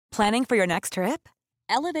Planning for your next trip?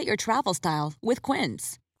 Elevate your travel style with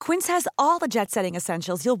Quince. Quince has all the jet-setting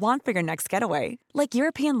essentials you'll want for your next getaway, like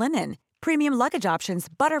European linen, premium luggage options,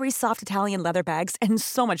 buttery soft Italian leather bags, and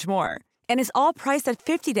so much more. And is all priced at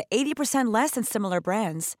 50 to 80% less than similar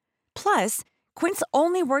brands. Plus, Quince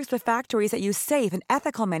only works with factories that use safe and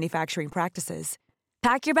ethical manufacturing practices.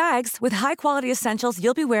 Pack your bags with high-quality essentials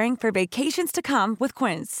you'll be wearing for vacations to come with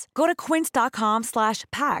Quince. Go to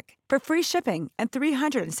quince.com/pack for free shipping and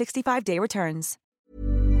 365-day returns.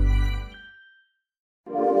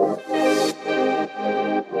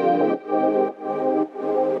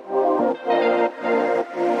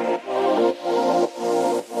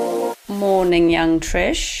 Morning, young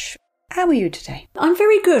Trish. How are you today? I'm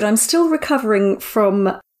very good. I'm still recovering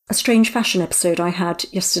from a strange fashion episode I had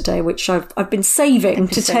yesterday, which I've been saving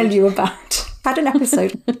to tell you about. Had an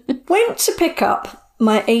episode. Went to pick up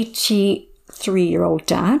my 83-year-old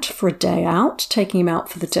dad for a day out, taking him out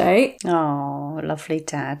for the day. Oh, lovely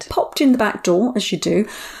dad. Popped in the back door, as you do.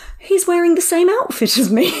 He's wearing the same outfit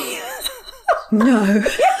as me. No.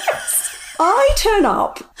 Yes. I turn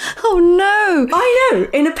up. Oh, no. I know.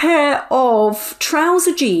 In a pair of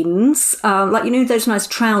trouser jeans, like, you know, those nice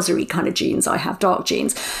trousery kind of jeans I have, dark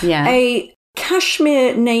jeans. Yeah. A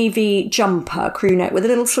cashmere navy jumper, crew neck, with a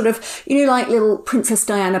little sort of, you know, like little Princess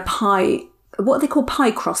Diana pie, what are they called?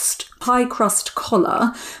 Pie crust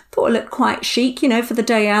collar. Thought it looked quite chic, you know, for the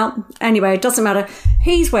day out. Anyway, it doesn't matter.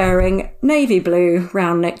 He's wearing navy blue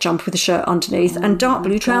round neck jumper with a shirt underneath and dark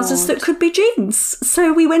blue trousers that could be jeans.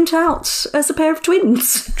 So we went out as a pair of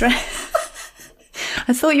twins.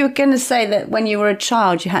 I thought you were going to say that when you were a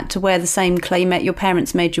child, you had to wear the same clothes. Your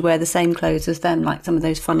parents made you wear the same clothes as them, like some of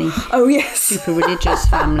those funny, oh yes, super religious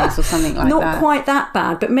families or something like that. Not quite that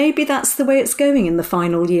bad, but maybe that's the way it's going in the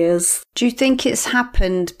final years. Do you think it's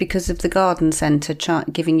happened because of the garden centre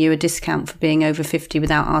giving you a discount for being over 50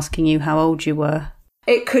 without asking you how old you were?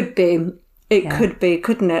 It could be. It could be,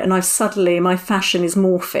 couldn't it? And my fashion is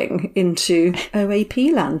morphing into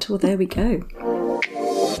OAP land. Well, there we go.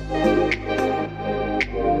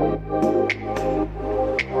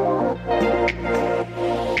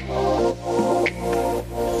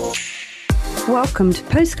 Welcome to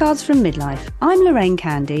Postcards from Midlife. I'm Lorraine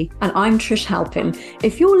Candy. And I'm Trish Halpin.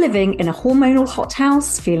 If you're living in a hormonal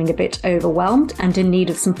hothouse, feeling a bit overwhelmed and in need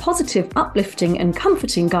of some positive, uplifting and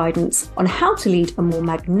comforting guidance on how to lead a more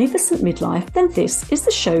magnificent midlife, then this is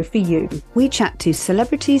the show for you. We chat to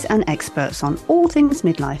celebrities and experts on all things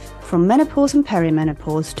midlife, from menopause and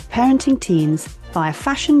perimenopause to parenting teens, via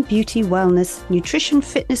fashion, beauty, wellness, nutrition,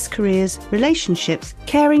 fitness, careers, relationships,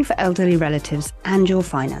 caring for elderly relatives, and your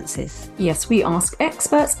finances. Yes, we ask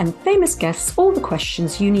experts and famous guests all the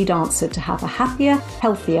questions you need answered to have a happier,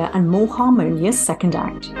 healthier, and more harmonious second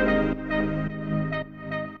act.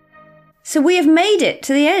 So we have made it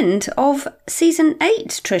to the end of season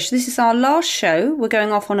 8, Trish. This is our last show. We're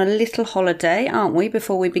going off on a little holiday, aren't we,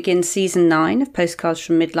 before we begin season 9 of Postcards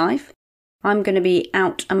from Midlife. I'm going to be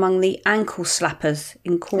out among the ankle slappers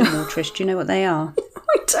in Cornwall, Trish. Do you know what they are?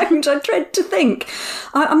 I don't. I dread to think.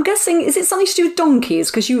 I'm guessing, is it something to do with donkeys?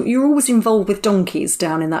 Because you're always involved with donkeys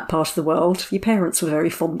down in that part of the world. Your parents were very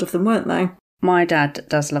fond of them, weren't they? My dad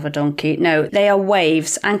does love a donkey. No, they are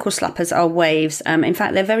waves. Ankle slappers are waves. In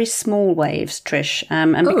fact, they're very small waves, Trish.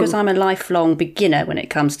 And because I'm a lifelong beginner when it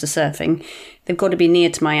comes to surfing, they've got to be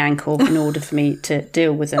near to my ankle in order for me to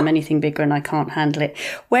deal with them. Anything bigger and I can't handle it.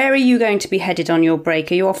 Where are you going to be headed on your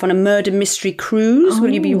break? Are you off on a murder mystery cruise?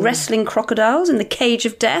 Will you be wrestling crocodiles in the cage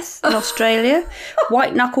of death in Australia?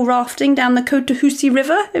 White knuckle rafting down the Cotahuasi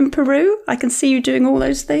River in Peru? I can see you doing all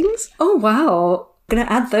those things. Oh, wow. Going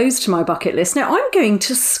to add those to my bucket list. Now, I'm going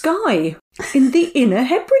to Skye in the Inner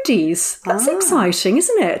Hebrides. That's exciting,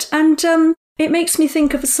 isn't it? And it makes me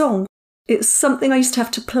think of a song. It's something I used to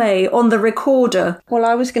have to play on the recorder. Well,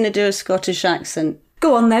 I was going to do a Scottish accent.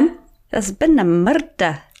 Go on, then. There's been a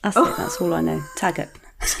murder. That's it, that's all I know. Taggart.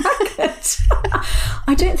 Taggart.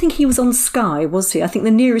 I don't think he was on Skye, was he? I think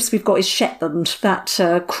the nearest we've got is Shetland, that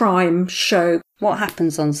crime show. What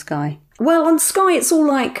happens on Skye? Well, on Skye, it's all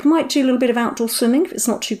like, might do a little bit of outdoor swimming if it's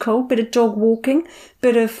not too cold, bit of dog walking,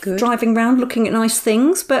 bit of driving around, looking at nice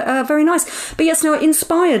things, but very nice. But yes, no,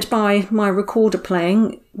 inspired by my recorder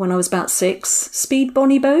playing when I was about 6, Speed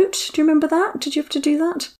Bonnie Boat. Do you remember that? Did you have to do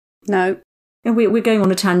that? No. We're going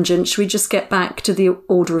on a tangent. Should we just get back to the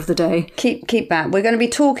order of the day? Keep back. We're going to be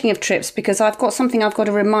talking of trips because I've got something I've got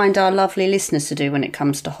to remind our lovely listeners to do when it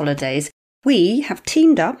comes to holidays. We have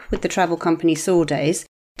teamed up with the travel company Sordays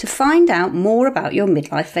to find out more about your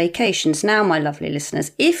midlife vacations. Now, my lovely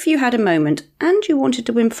listeners, if you had a moment and you wanted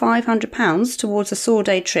to win £500 towards a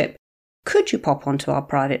Sorday trip, could you pop onto our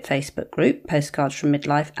private Facebook group, Postcards from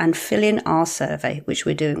Midlife, and fill in our survey, which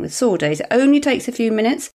we're doing with Sore Days. It only takes a few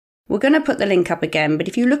minutes. We're going to put the link up again, but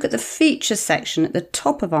if you look at the features section at the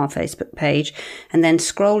top of our Facebook page and then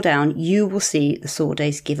scroll down, you will see the Sore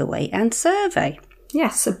Days giveaway and survey.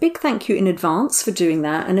 Yes, a big thank you in advance for doing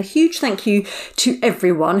that, and a huge thank you to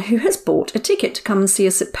everyone who has bought a ticket to come and see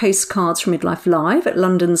us at Postcards from Midlife Live at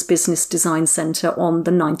London's Business Design Centre on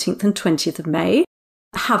the 19th and 20th of May.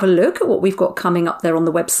 Have a look at what we've got coming up there on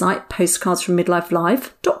the website,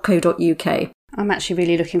 postcardsfrommidlifelive.co.uk. I'm actually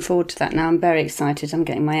really looking forward to that now. I'm very excited. I'm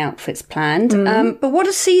getting my outfits planned. But what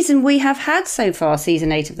a season we have had so far,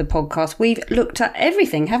 season 8 of the podcast. We've looked at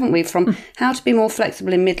everything, haven't we? From how to be more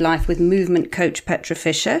flexible in midlife with movement coach Petra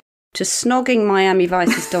Fisher, to snogging Miami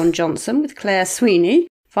Vice's Don Johnson with Claire Sweeney,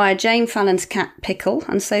 via Jane Fallon's Cat Pickle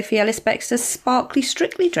and Sophie Ellis-Bextor's sparkly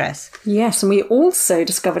Strictly dress. Yes, and we also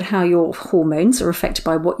discovered how your hormones are affected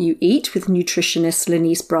by what you eat with nutritionist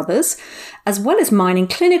Lenise Brothers, as well as mining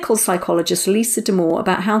clinical psychologist Lisa D'Amour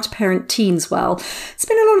about how to parent teens well. It's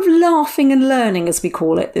been a lot of laughing and learning, as we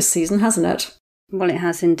call it, this season, hasn't it? Well, it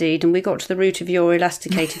has indeed, and we got to the root of your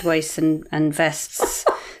elasticated waists and vests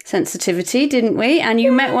sensitivity, didn't we? And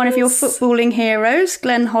you met one of your footballing heroes,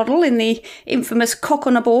 Glenn Hoddle, in the infamous Cock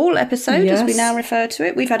on a Ball episode, as we now refer to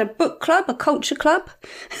it. We've had a book club, a culture club,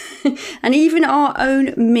 and even our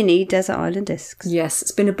own mini Desert Island Discs. Yes,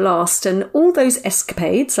 it's been a blast, and all those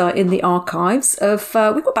escapades are in the archives of,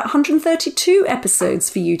 we've got about 132 episodes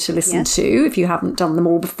for you to listen to, if you haven't done them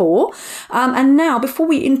all before. And now, before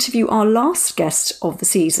we interview our last guest of the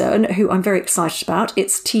season, who I'm very excited about,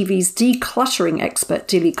 it's TV's decluttering expert,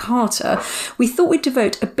 Dilly Carter, we thought we'd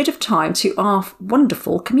devote a bit of time to our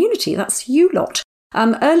wonderful community. That's you lot.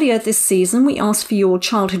 Earlier this season, we asked for your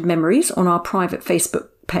childhood memories on our private Facebook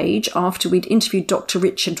page after we'd interviewed Dr.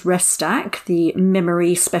 Richard Restack, the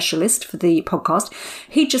memory specialist for the podcast.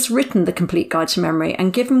 He'd just written The Complete Guide to Memory,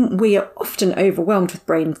 and given we are often overwhelmed with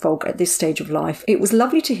brain fog at this stage of life, it was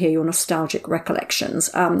lovely to hear your nostalgic recollections.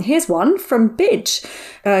 Here's one from Bidge,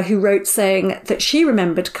 who wrote saying that she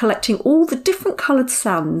remembered collecting all the different coloured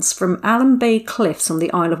sands from Allen Bay Cliffs on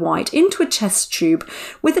the Isle of Wight into a test tube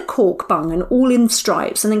with a cork bung and all in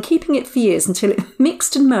stripes, and then keeping it for years until it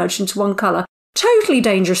mixed and merged into one colour. Totally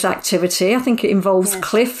dangerous activity. I think it involves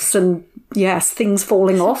cliffs and, things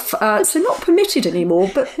falling off. So not permitted anymore,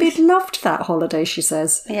 but Bid loved that holiday, she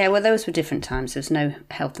says. Yeah, well, those were different times. There was no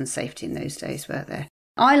health and safety in those days, were there?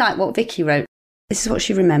 I like what Vicky wrote. This is what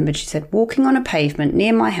she remembered. She said, walking on a pavement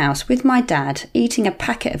near my house with my dad, eating a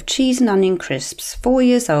packet of cheese and onion crisps, 4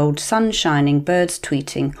 years old, sun shining, birds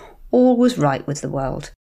tweeting. All was right with the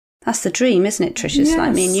world. That's the dream, isn't it, Trish? It's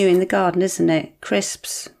like me and you in the garden, isn't it?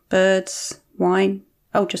 Crisps, birds, wine.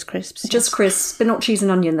 Oh, just crisps. Just crisps, but not cheese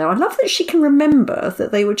and onion, though. I love that she can remember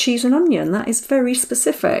that they were cheese and onion. That is very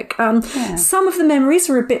specific. Some of the memories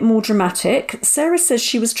are a bit more dramatic. Sarah says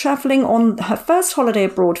she was travelling on her first holiday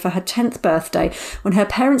abroad for her 10th birthday when her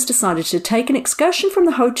parents decided to take an excursion from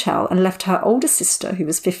the hotel and left her older sister, who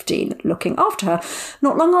was 15, looking after her.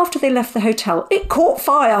 Not long after they left the hotel, it caught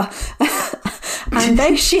fire.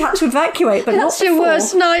 And she had to evacuate, but That's not before. your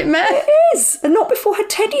worst nightmare. It is. And not before her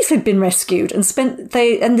teddies had been rescued and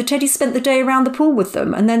the teddies spent the day around the pool with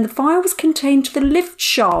them. And then the fire was contained to the lift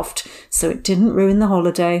shaft, so it didn't ruin the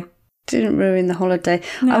holiday. Didn't ruin the holiday.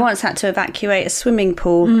 No. I once had to evacuate a swimming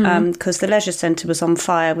pool because the leisure centre was on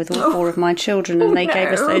fire with all 4 of my children, and they gave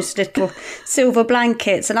us those little silver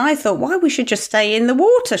blankets. And I thought, why, we should just stay in the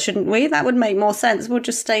water, shouldn't we? That would make more sense. We'll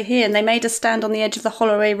just stay here. And they made us stand on the edge of the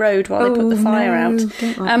Holloway Road while they put the fire out.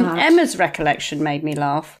 Emma's recollection made me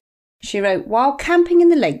laugh. She wrote, while camping in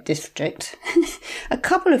the Lake District, a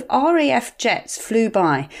couple of RAF jets flew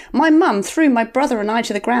by. My mum threw my brother and I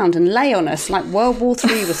to the ground and lay on us like World War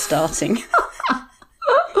III was starting.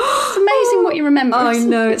 It's amazing what you remember. I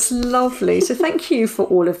know, it's lovely. So thank you for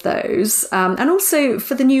all of those. And also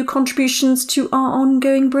for the new contributions to our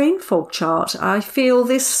ongoing brain fog chart. I feel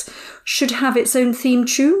this should have its own theme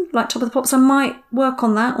tune, like Top of the Pops. I might work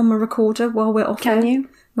on that on my recorder while we're off. Can you?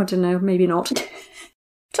 I don't know, maybe not.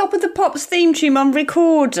 Top of the Pops theme tune on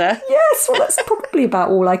recorder. Yes, well, that's probably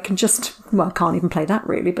about all I can I can't even play that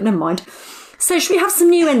really, but never mind. So should we have some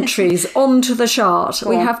new entries onto the chart?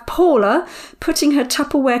 We have Paula putting her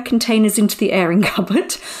Tupperware containers into the airing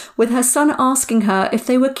cupboard, with her son asking her if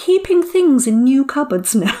they were keeping things in new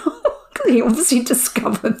cupboards now. He obviously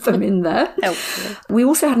discovered them in there. Helpful. We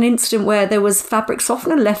also had an incident where there was fabric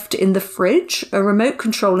softener left in the fridge, a remote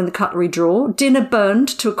control in the cutlery drawer, dinner burned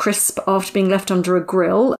to a crisp after being left under a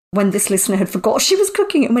grill when this listener had forgot she was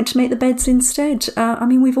cooking it and went to make the beds instead.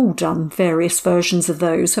 We've all done various versions of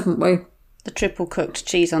those, haven't we? The triple cooked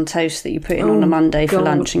cheese on toast that you put in on a Monday for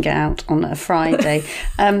lunch and get out on a Friday.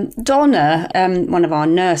 Donna, one of our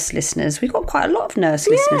nurse listeners, we've got quite a lot of nurse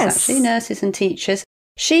listeners actually, nurses and teachers.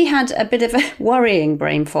 She had a bit of a worrying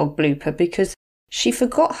brain fog blooper because she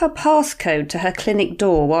forgot her passcode to her clinic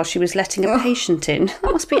door while she was letting a patient in.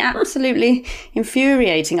 That must be absolutely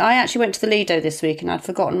infuriating. I actually went to the Lido this week and I'd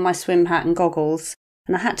forgotten my swim hat and goggles.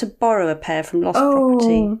 And I had to borrow a pair from Lost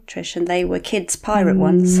Property, Trish, and they were kids' pirate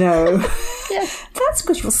ones. No. Yeah. That's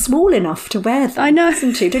because you're small enough to wear them. I know.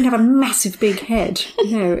 Isn't you? Don't have a massive big head.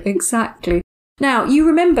 No, exactly. Now, you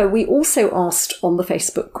remember we also asked on the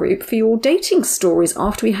Facebook group for your dating stories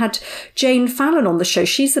after we had Jane Fallon on the show.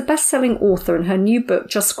 She's the best-selling author and her new book,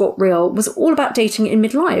 Just Got Real, was all about dating in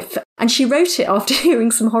midlife. And she wrote it after hearing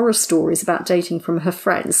some horror stories about dating from her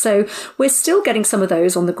friends. So we're still getting some of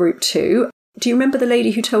those on the group too. Do you remember the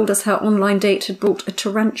lady who told us her online date had brought a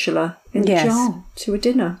tarantula in a jar to a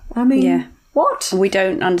dinner? I mean, what? We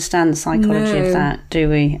don't understand the psychology of that, do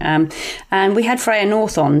we? And we had Freya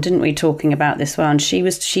North on, didn't we, talking about this one.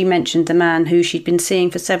 She mentioned the man who she'd been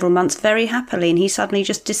seeing for several months very happily, and he suddenly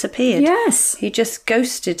just disappeared. Yes. He just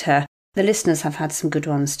ghosted her. The listeners have had some good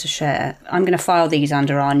ones to share. I'm going to file these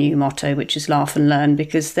under our new motto, which is laugh and learn,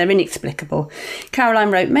 because they're inexplicable.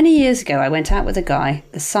 Caroline wrote, many years ago I went out with a guy,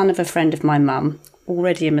 the son of a friend of my mum.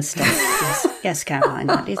 Already a mistake. Yes, Caroline,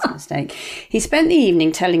 that is a mistake. He spent the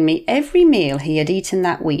evening telling me every meal he had eaten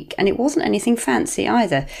that week, and it wasn't anything fancy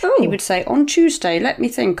either. Oh. He would say, on Tuesday, let me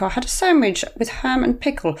think, I had a sandwich with ham and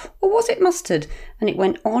pickle, or was it mustard? And it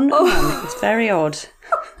went on and on. It was very odd.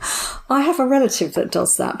 I have a relative that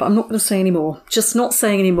does that, but I'm not going to say any more. Just not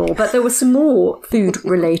saying any more. But there were some more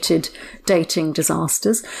food-related dating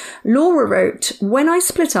disasters. Laura wrote, when I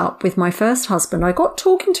split up with my first husband, I got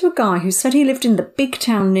talking to a guy who said he lived in the big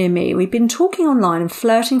town near me. We'd been talking online and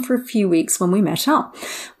flirting for a few weeks when we met up.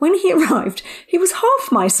 When he arrived, he was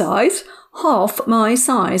half my size,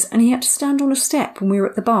 and he had to stand on a step when we were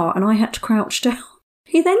at the bar, and I had to crouch down.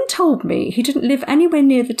 He then told me he didn't live anywhere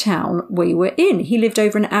near the town we were in. He lived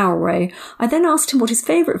over an hour away. I then asked him what his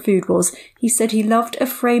favourite food was. He said he loved a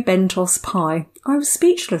Fray Bentos pie. I was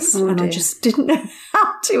speechless I just didn't know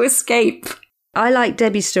how to escape. I like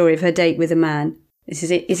Debbie's story of her date with a man. This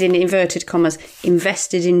is in inverted commas,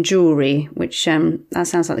 invested in jewellery, which that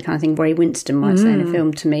sounds like the kind of thing Ray Winston might say in a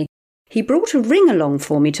film to me. He brought a ring along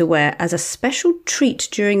for me to wear as a special treat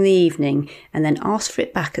during the evening and then asked for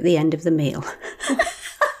it back at the end of the meal.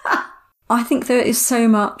 I think there is so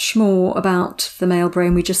much more about the male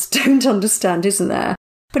brain we just don't understand, isn't there?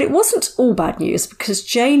 But it wasn't all bad news because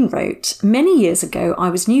Jane wrote, many years ago I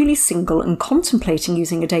was newly single and contemplating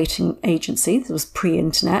using a dating agency. This was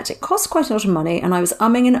pre-internet. It cost quite a lot of money and I was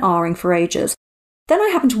umming and ahhing for ages. Then I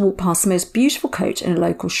happened to walk past the most beautiful coat in a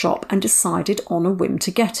local shop and decided on a whim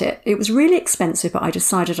to get it. It was really expensive, but I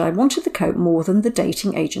decided I wanted the coat more than the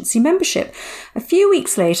dating agency membership. A few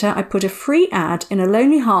weeks later, I put a free ad in a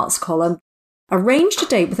Lonely Hearts column, arranged a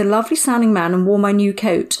date with a lovely sounding man and wore my new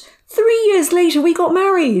coat. 3 years later, we got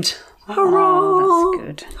married. Hurrah! Oh,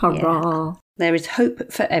 that's good. Hurrah! Yeah. There is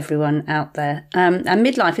hope for everyone out there. And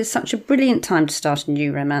midlife is such a brilliant time to start a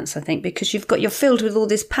new romance, I think, because you're filled with all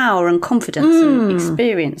this power and confidence and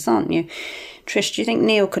experience, aren't you? Trish, do you think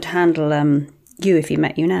Neil could handle you if he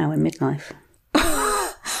met you now in midlife?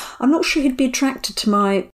 I'm not sure he'd be attracted to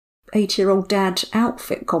my 8-year-old dad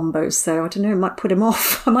outfit combos, so I don't know, it might put him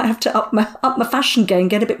off. I might have to up my fashion game,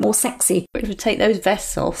 get a bit more sexy. It would take those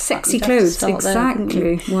vests off. Sexy clothes,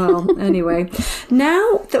 exactly. There, well, anyway,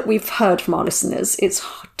 now that we've heard from our listeners, it's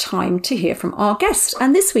time to hear from our guest.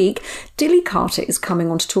 And this week, Dilly Carter is coming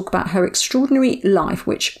on to talk about her extraordinary life,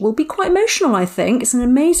 which will be quite emotional, I think. It's an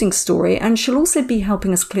amazing story, and she'll also be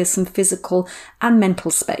helping us clear some physical and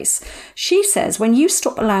mental space. She says when you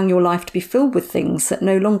stop allowing your life to be filled with things that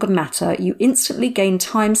no longer matter, you instantly gain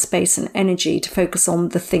time, space and energy to focus on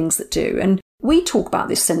the things that do. And we talk about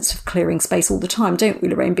this sense of clearing space all the time, don't we,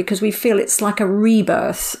 Lorraine? Because we feel it's like a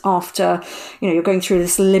rebirth after, you're going through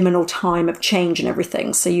this liminal time of change and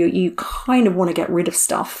everything. So you kind of want to get rid of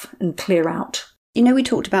stuff and clear out. We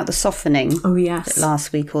talked about the softening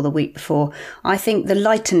last week or the week before. I think the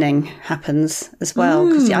lightening happens as well,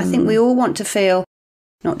 because I think we all want to feel,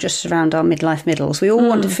 not just around our midlife middles, we all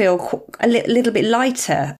want to feel a little bit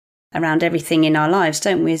lighter around everything in our lives,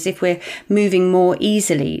 don't we? As if we're moving more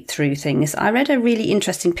easily through things. I read a really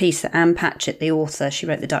interesting piece that Anne Patchett, the author, she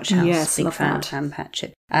wrote The Dutch House, big fan of Anne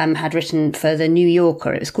Patchett, had written for The New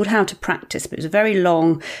Yorker. It was called How to Practice, but it was a very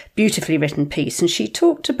long, beautifully written piece. And she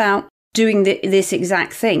talked about doing this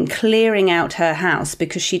exact thing, clearing out her house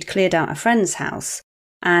because she'd cleared out a friend's house.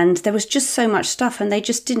 And there was just so much stuff and they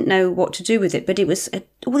just didn't know what to do with it. But it was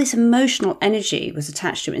all this emotional energy was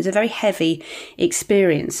attached to it. It was a very heavy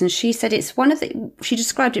experience. And she said she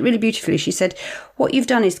described it really beautifully. She said, what you've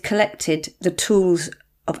done is collected the tools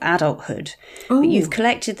of adulthood, but you've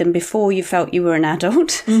collected them before you felt you were an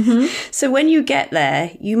adult. So when you get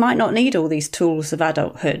there, you might not need all these tools of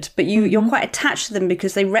adulthood, but you're quite attached to them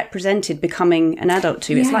because they represented becoming an adult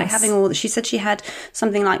to you. It's like having she said she had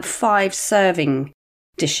something like 5 serving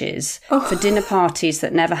dishes for dinner parties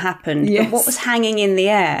that never happened. But what was hanging in the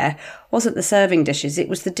air wasn't the serving dishes, it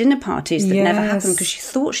was the dinner parties that never happened, because she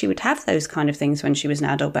thought she would have those kind of things when she was an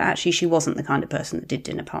adult, but actually she wasn't the kind of person that did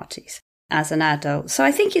dinner parties as an adult. So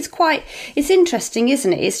I think it's interesting,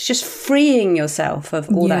 isn't it? It's just freeing yourself of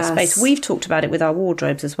all that space. We've talked about it with our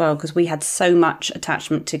wardrobes as well, because we had so much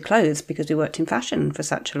attachment to clothes because we worked in fashion for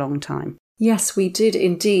such a long time. Yes, we did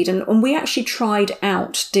indeed. And we actually tried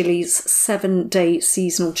out Dilly's 7-day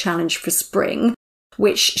seasonal challenge for spring,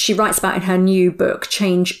 which she writes about in her new book,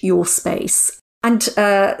 Change Your Space. And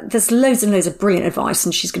there's loads and loads of brilliant advice,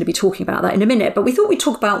 and she's going to be talking about that in a minute. But we thought we'd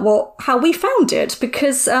talk about how we found it,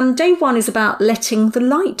 because day 1 is about letting the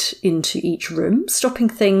light into each room, stopping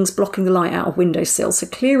things, blocking the light out of windowsills. So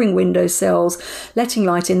clearing windowsills, letting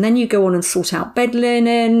light in. Then you go on and sort out bed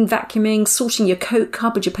linen, vacuuming, sorting your coat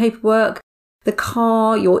cupboard, your paperwork, the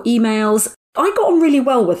car, your emails. I got on really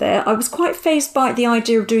well with it. I was quite fazed by the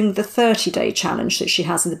idea of doing the 30-day challenge that she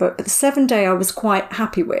has in the book, but the 7-day I was quite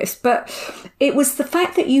happy with. But it was the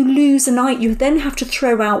fact that you lose a night, you then have to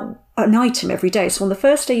throw out an item every day. So on the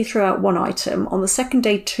first day you throw out 1 item, on the second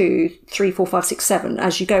day 2, 3, 4, 5, 6, 7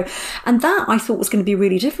 as you go. And that I thought was going to be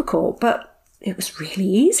really difficult, but it was really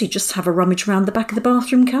easy. Just have a rummage around the back of the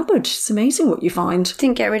bathroom cupboard. It's amazing what you find.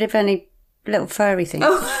 Didn't get rid of any little furry things,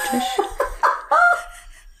 Trish.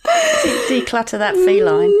 Declutter that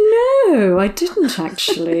feline. No, I didn't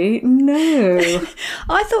actually. No.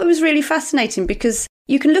 I thought it was really fascinating because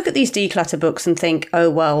you can look at these declutter books and think, oh,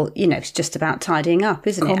 well, it's just about tidying up,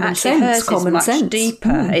 isn't it? Actually, hers is much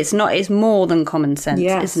deeper. It's more than common sense,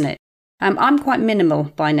 isn't it? I'm quite minimal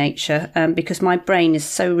by nature because my brain is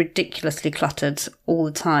so ridiculously cluttered all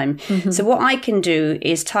the time. So what I can do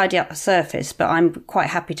is tidy up a surface, but I'm quite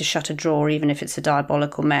happy to shut a drawer even if it's a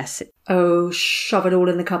diabolical mess. Oh, shove it all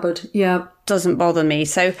in the cupboard. Yeah. Doesn't bother me.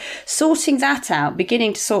 So sorting that out,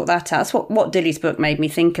 beginning to sort that out, that's what Dilly's book made me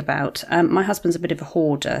think about. My husband's a bit of a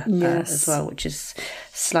hoarder as well, which is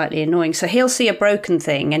slightly annoying. So he'll see a broken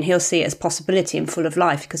thing and he'll see it as possibility and full of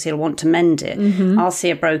life because he'll want to mend it. I'll see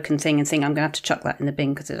a broken thing and think I'm going to have to chuck that in the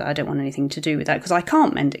bin because I don't want anything to do with that because I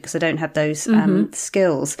can't mend it because I don't have those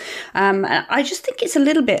skills. I just think it's a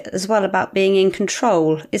little bit as well about being in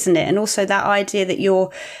control, isn't it? And also that idea that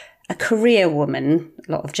you're a career woman.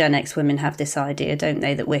 A lot of Gen X women have this idea, don't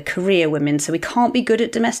they, that we're career women, so we can't be good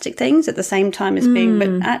at domestic things at the same time as being,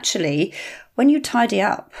 but actually, when you tidy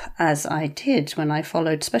up, as I did when I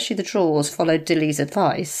followed, especially the drawers, followed Dilly's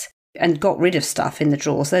advice and got rid of stuff in the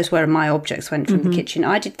drawers, those where my objects went from the kitchen,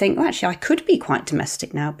 I did think, well, actually, I could be quite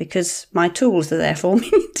domestic now because my tools are there for me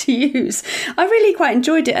to use. I really quite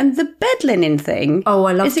enjoyed it. And the bed linen thing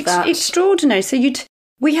I love that. Extraordinary. So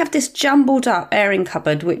we have this jumbled up airing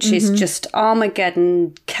cupboard, which is just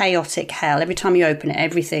Armageddon, chaotic hell. Every time you open it,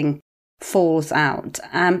 everything falls out.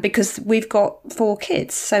 Because we've got 4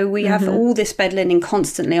 kids. So we have all this bed linen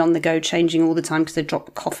constantly on the go, changing all the time because they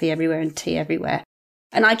drop coffee everywhere and tea everywhere.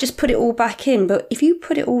 And I just put it all back in. But if you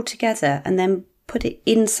put it all together and then put it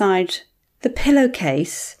inside the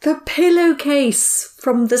pillowcase. The pillowcase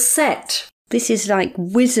from the set. This is like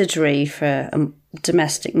wizardry for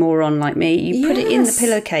domestic moron like me. You put it in the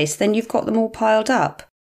pillowcase, then you've got them all piled up.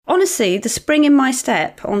 Honestly, the spring in my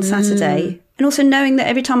step on Saturday, and also knowing that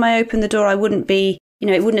every time I opened the door, I wouldn't be,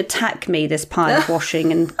 it wouldn't attack me, this pile of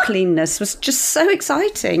washing and cleanness, was just so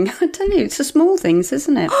exciting. I tell you, it's the small things,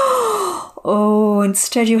 isn't it? Oh,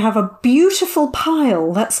 instead you have a beautiful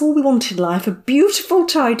pile. That's all we want in life, a beautiful,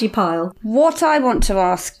 tidy pile. What I want to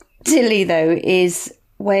ask Dilly, though, is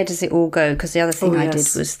where does it all go? Because the other thing I did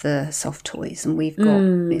was the soft toys, and we've got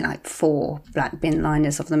like 4 black bin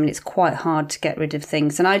liners of them, and it's quite hard to get rid of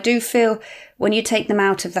things. And I do feel when you take them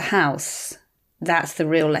out of the house, that's the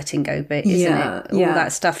real letting go bit, isn't it? All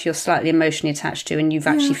that stuff you're slightly emotionally attached to, and you've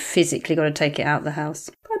actually physically got to take it out of the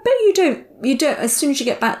house. I bet you don't. As soon as you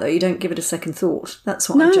get back, though, you don't give it a second thought. That's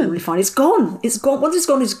what I generally find. It's gone. It's gone. Once it's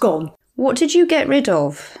gone, it's gone. What did you get rid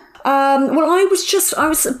of? Well, I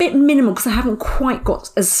was a bit minimal because I haven't quite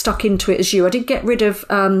got as stuck into it as you. I did get rid of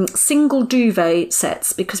single duvet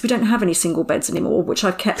sets because we don't have any single beds anymore, which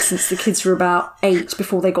I've kept since the kids were about 8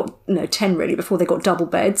 before they got, 10 really, before they got double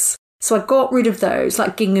beds. So I got rid of those,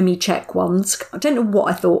 like ginghamy check ones. I don't know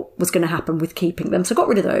what I thought was going to happen with keeping them. So I got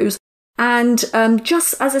rid of those. And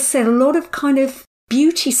just, as I said, a lot of kind of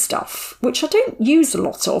beauty stuff, which I don't use a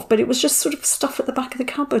lot of, but it was just sort of stuff at the back of the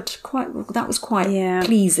cupboard. That was quite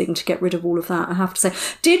pleasing to get rid of all of that, I have to say.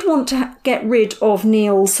 Did want to get rid of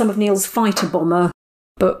some of Neil's fighter bomber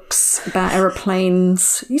books about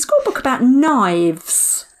aeroplanes. He's got a book about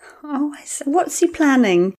knives. Oh, what's he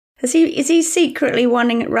planning? Is he secretly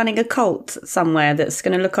running a cult somewhere that's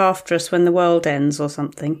going to look after us when the world ends or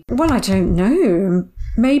something? Well, I don't know.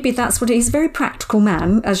 Maybe that's what he's a very practical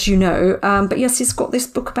man, as you know. But yes, he's got this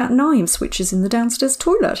book about knives, which is in the downstairs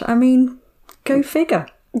toilet. I mean, go figure.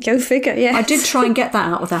 Go figure, yes. I did try and get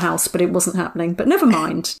that out of the house, but it wasn't happening. But never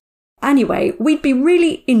mind. Anyway, we'd be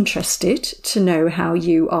really interested to know how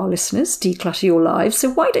you, our listeners, declutter your lives. So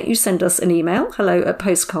why don't you send us an email,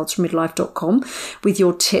 hello@postcardsfrommidlife.com, with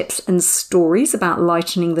your tips and stories about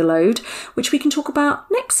lightening the load, which we can talk about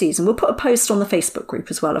next season. We'll put a post on the Facebook group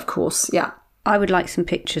as well, of course. Yeah. I would like some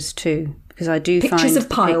pictures too, because I do pictures find of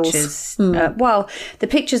piles. Pictures. Well, the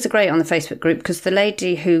pictures are great on the Facebook group, because the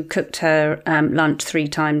lady who cooked her lunch 3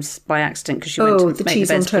 times by accident because she went to make the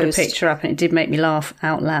bed, put a picture up, and it did make me laugh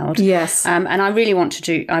out loud. Yes. And I really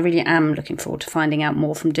am looking forward to finding out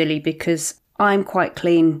more from Dilly, because I'm quite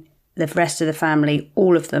clean. The rest of the family,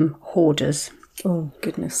 all of them, hoarders. Oh,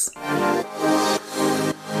 goodness.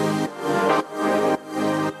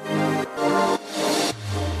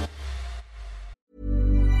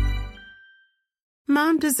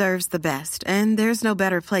 Mom deserves the best, and there's no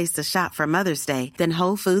better place to shop for Mother's Day than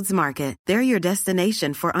Whole Foods Market. They're your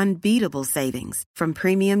destination for unbeatable savings, from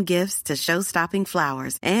premium gifts to show-stopping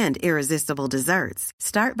flowers and irresistible desserts.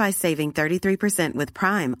 Start by saving 33% with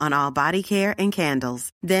Prime on all body care and candles.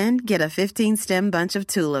 Then get a 15-stem bunch of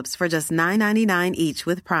tulips for just $9.99 each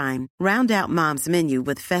with Prime. Round out Mom's menu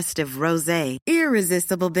with festive rosé,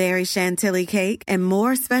 irresistible berry chantilly cake, and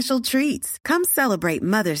more special treats. Come celebrate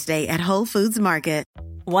Mother's Day at Whole Foods Market.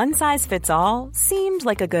 One size fits all seemed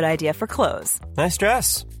like a good idea for clothes. Nice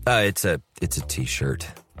dress. It's a t-shirt.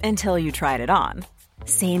 Until you tried it on.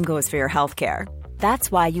 Same goes for your healthcare.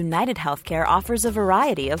 That's why United Healthcare offers a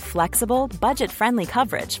variety of flexible, budget-friendly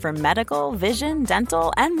coverage for medical, vision,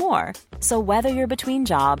 dental, and more. So whether you're between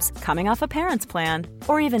jobs, coming off a parent's plan,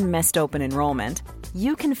 or even missed open enrollment,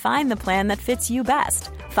 you can find the plan that fits you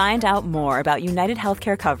best. Find out more about United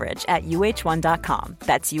Healthcare coverage at uh1.com.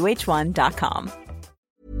 That's uh1.com.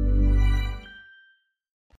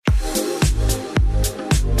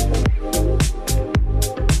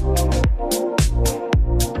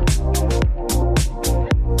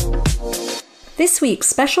 This week's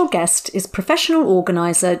special guest is professional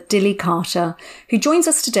organiser Dilly Carter, who joins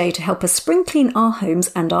us today to help us spring clean our homes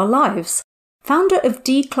and our lives. Founder of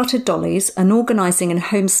Decluttered Dollies, an organising and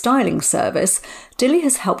home styling service, Dilly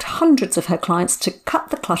has helped hundreds of her clients to cut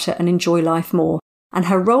the clutter and enjoy life more, and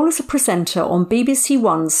her role as a presenter on BBC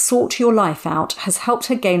One's Sort Your Life Out has helped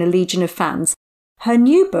her gain a legion of fans. Her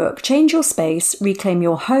new book, Change Your Space, Reclaim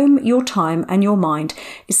Your Home, Your Time and Your Mind,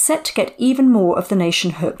 is set to get even more of the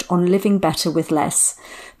nation hooked on living better with less.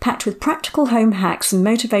 Packed with practical home hacks and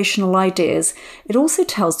motivational ideas, it also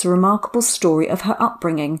tells the remarkable story of her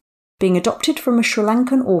upbringing, being adopted from a Sri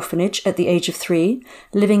Lankan orphanage at the age of 3,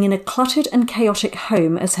 living in a cluttered and chaotic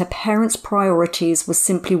home as her parents' priorities was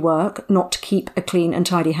simply work, not to keep a clean and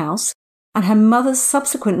tidy house, and her mother's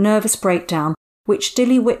subsequent nervous breakdown, which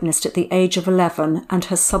Dilly witnessed at the age of 11, and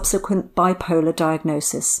her subsequent bipolar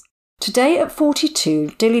diagnosis. Today at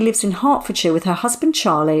 42, Dilly lives in Hertfordshire with her husband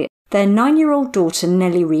Charlie, their 9-year-old daughter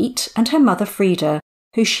Nellie Reet, and her mother Frida,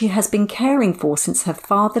 who she has been caring for since her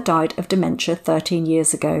father died of dementia 13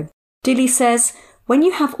 years ago. Dilly says, when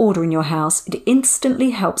you have order in your house, it instantly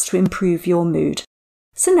helps to improve your mood.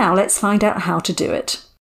 So now let's find out how to do it.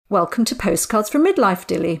 Welcome to Postcards from Midlife,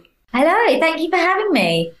 Dilly. Hello, thank you for having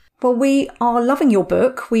me. Well, we are loving your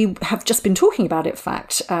book. We have just been talking about it, in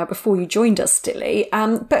fact, before you joined us, Dilly.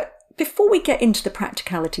 But before we get into the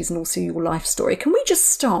practicalities and also your life story, can we just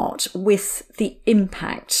start with the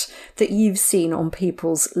impact that you've seen on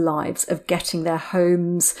people's lives of getting their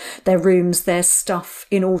homes, their rooms, their stuff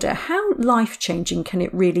in order? How life-changing can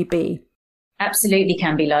it really be? Absolutely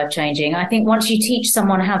can be life-changing. I think once you teach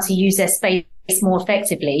someone how to use their space more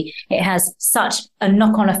effectively, it has such a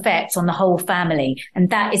knock-on effect on the whole family. And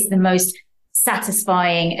that is the most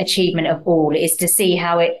satisfying achievement of all, is to see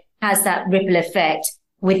how it has that ripple effect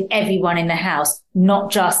with everyone in the house,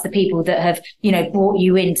 not just the people that have, brought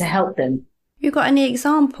you in to help them. You got any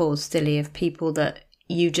examples, Dilly, of people that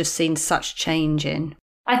you've just seen such change in?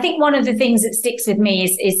 I think one of the things that sticks with me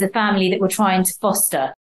is the family that we're trying to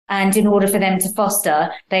foster. And in order for them to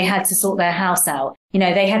foster, they had to sort their house out.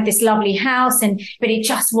 They had this lovely house but it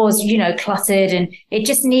just was, cluttered, and it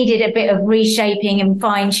just needed a bit of reshaping and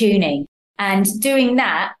fine tuning. And doing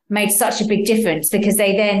that made such a big difference because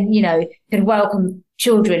they then, could welcome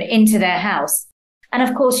children into their house. And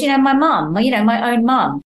of course, my mum, my own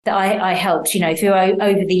mum that I helped, through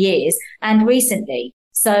over the years and recently.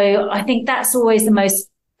 So I think that's always the most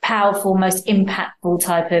powerful, most impactful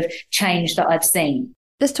type of change that I've seen.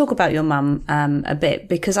 Let's talk about your mum a bit,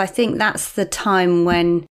 because I think that's the time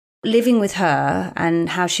when living with her and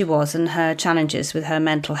how she was and her challenges with her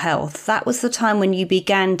mental health, that was the time when you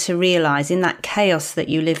began to realise in that chaos that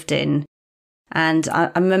you lived in. And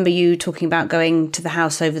I remember you talking about going to the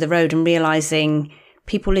house over the road and realising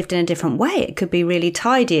people lived in a different way. It could be really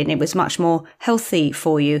tidy and it was much more healthy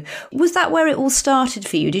for you. Was that where it all started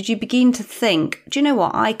for you? Did you begin to think, do you know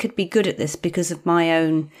what, I could be good at this because of my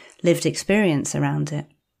own lived experience around it?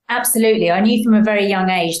 Absolutely. I knew from a very young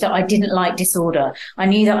age that I didn't like disorder. I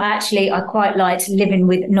knew that I quite liked living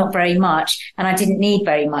with not very much, and I didn't need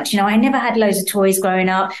very much. I never had loads of toys growing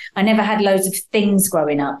up. I never had loads of things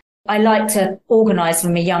growing up. I like to organise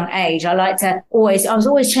from a young age. I was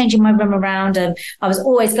always changing my room around, and I was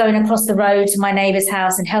always going across the road to my neighbour's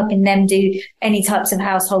house and helping them do any types of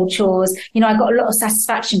household chores. I got a lot of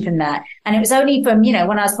satisfaction from that. And it was only from,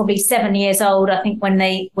 when I was probably 7 years old, I think when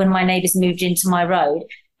my neighbours moved into my road,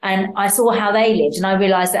 and I saw how they lived, and I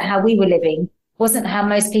realised that how we were living wasn't how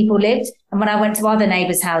most people lived. And when I went to other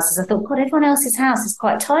neighbours' houses, I thought, God, everyone else's house is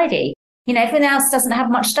quite tidy. Everyone else doesn't have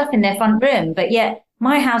much stuff in their front room, but yet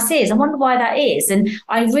my house is. I wonder why that is. And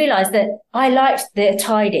I realised that I liked the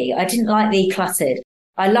tidy. I didn't like the cluttered.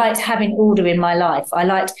 I liked having order in my life. I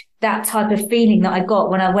liked that type of feeling that I got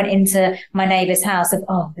when I went into my neighbour's house of,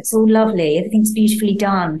 oh, it's all lovely. Everything's beautifully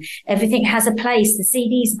done. Everything has a place. The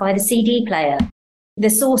CDs are by the CD player. The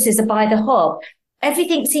sauces are by the hob.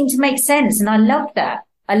 Everything seemed to make sense. And I loved that.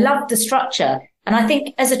 I loved the structure. And I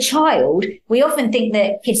think as a child, we often think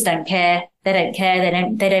that kids don't care. They don't care.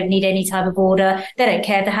 They don't need any type of order. They don't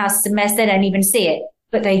care if the house is a mess. They don't even see it,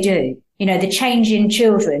 but they do. The change in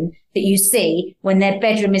children that you see when their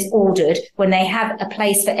bedroom is ordered, when they have a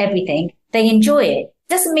place for everything, they enjoy it.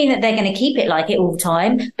 Doesn't mean that they're going to keep it like it all the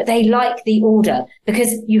time, but they like the order because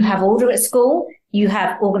you have order at school. You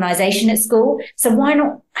have organisation at school. So why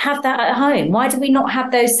not have that at home? Why do we not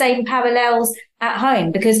have those same parallels at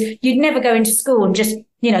home? Because you'd never go into school and just,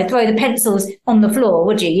 throw the pencils on the floor,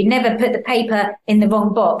 would you? You'd never put the paper in the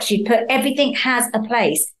wrong box. You'd put everything has a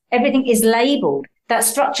place. Everything is labelled. That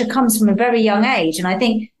structure comes from a very young age. And I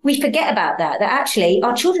think we forget about that actually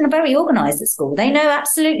our children are very organised at school. They know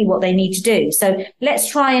absolutely what they need to do. So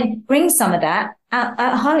let's try and bring some of that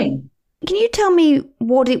at home. Can you tell me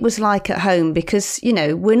what it was like at home? Because,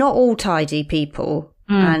 we're not all tidy people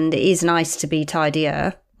and it is nice to be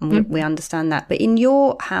tidier. And we understand that. But in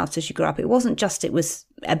your house as you grew up, it wasn't just it was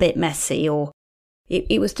a bit messy or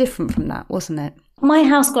it was different from that, wasn't it? My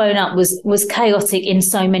house growing up was chaotic in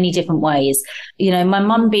so many different ways. My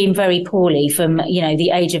mum being very poorly from,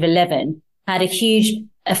 the age of 11 had a huge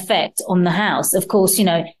effect on the house. Of course,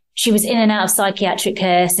 she was in and out of psychiatric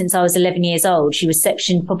care since I was 11 years old. She was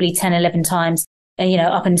sectioned probably 10, 11 times,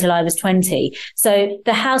 up until I was 20. So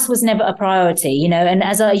the house was never a priority, and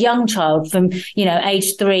as a young child from,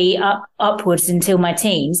 age 3 upwards until my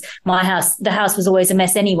teens, the house was always a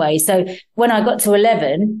mess anyway. So when I got to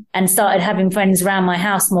 11 and started having friends around my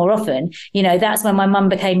house more often, that's when my mum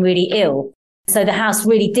became really ill. So the house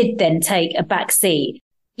really did then take a back seat.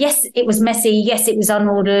 Yes, it was messy. Yes, it was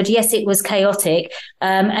unordered. Yes, it was chaotic.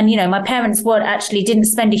 And my parents actually didn't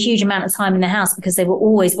spend a huge amount of time in the house because they were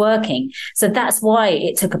always working. So that's why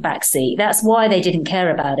it took a back seat. That's why they didn't care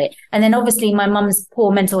about it. And then obviously my mum's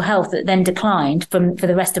poor mental health that then declined for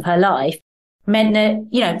the rest of her life meant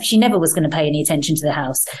that, she never was going to pay any attention to the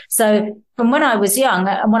house. So from when I was young,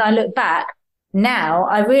 and when I look back, now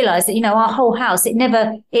I realize that, our whole house, it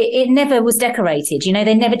never was decorated.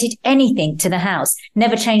 They never did anything to the house,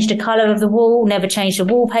 never changed the color of the wall, never changed the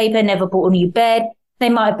wallpaper, never bought a new bed. They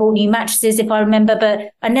might have bought new mattresses if I remember,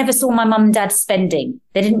 but I never saw my mum and dad spending.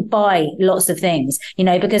 They didn't buy lots of things,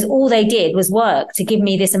 because all they did was work to give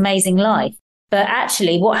me this amazing life. But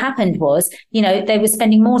actually what happened was, they were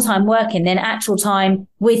spending more time working than actual time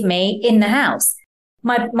with me in the house.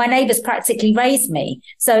 My neighbours practically raised me.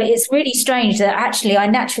 So it's really strange that actually I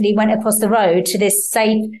naturally went across the road to this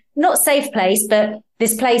not safe place, but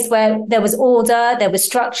this place where there was order, there was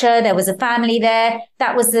structure, there was a family there.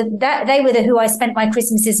 They were who I spent my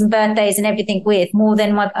Christmases and birthdays and everything with more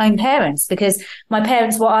than my own parents, because my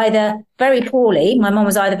parents were either very poorly. My mum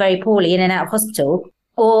was either very poorly in and out of hospital,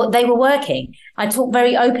 or they were working. I talked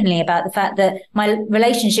very openly about the fact that my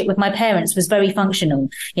relationship with my parents was very functional.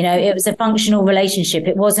 You know, it was a functional relationship.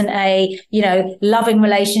 It wasn't a, you know, loving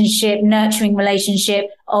relationship, nurturing relationship.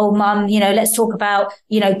 Oh, mum, you know, let's talk about,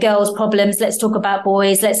 you know, girls' problems. Let's talk about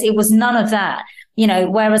boys. It was none of that, you know,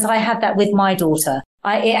 whereas I had that with my daughter.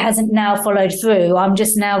 It hasn't now followed through. I'm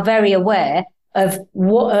just now very aware of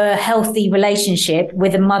what a healthy relationship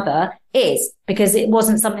with a mother is, because it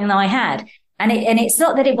wasn't something that I had. And it's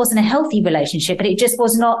not that it wasn't a healthy relationship, but it just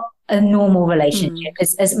was not a normal relationship,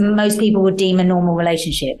 as most people would deem a normal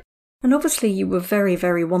relationship. And obviously you were very,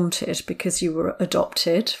 very wanted because you were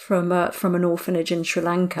adopted from an orphanage in Sri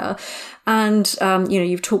Lanka. And, you know,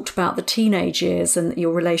 you've talked about the teenage years and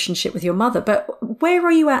your relationship with your mother. But where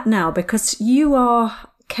are you at now? Because you are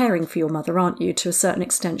caring for your mother, aren't you, to a certain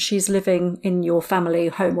extent? She's living in your family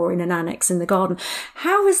home or in an annex in the garden.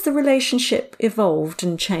 How has the relationship evolved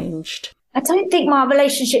and changed? I don't think my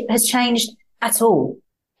relationship has changed at all.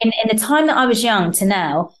 In the time that I was young to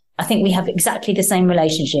now, I think we have exactly the same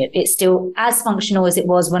relationship. It's still as functional as it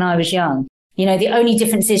was when I was young. You know, the only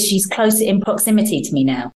difference is she's closer in proximity to me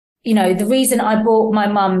now. You know, the reason I brought my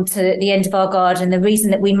mum to the end of our garden, the reason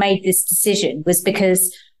that we made this decision was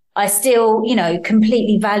because I still, you know,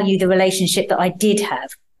 completely value the relationship that I did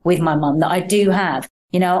have with my mum, that I do have.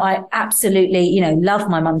 You know, I absolutely, you know, love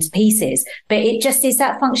my mum to pieces, but it just is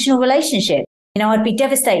that functional relationship. You know, I'd be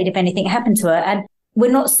devastated if anything happened to her. And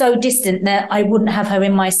we're not so distant that I wouldn't have her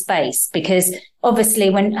in my space, because obviously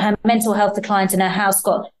when her mental health declined and her house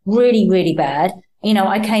got really, really bad, you know,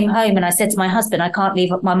 I came home and I said to my husband, I can't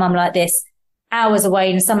leave my mum like this hours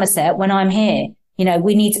away in Somerset when I'm here. You know,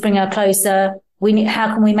 we need to bring her closer.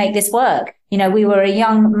 How can we make this work? You know, we were a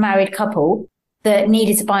young married couple that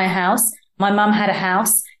needed to buy a house. My mum had a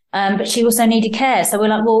house, but she also needed care. So we're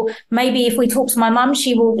like, well, maybe if we talk to my mum,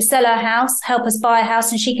 she will sell her house, help us buy a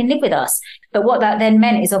house, and she can live with us. But what that then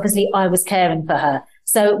meant is obviously I was caring for her.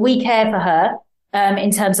 So we care for her, in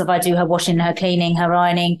terms of I do her washing, her cleaning, her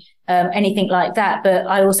ironing, anything like that. But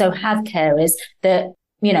I also have carers that,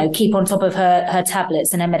 you know, keep on top of her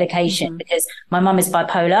tablets and her medication, because my mum is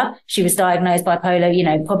bipolar. She was diagnosed bipolar, you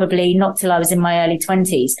know, probably not till I was in my early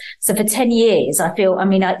 20s. So for 10 years,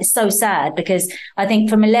 it's so sad, because I think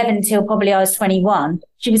from 11 till probably I was 21,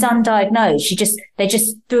 she was undiagnosed. They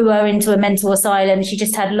just threw her into a mental asylum. She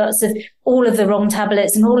just had all of the wrong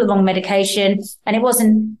tablets and all the wrong medication. And it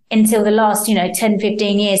wasn't until the last, you know, 10,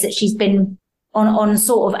 15 years that she's been on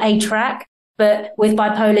sort of a track. But with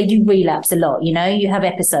bipolar, you relapse a lot, you know, you have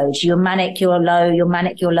episodes, you're manic, you're low, you're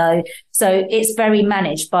manic, you're low. So it's very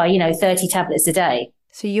managed by, you know, 30 tablets a day.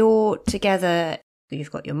 So you're together,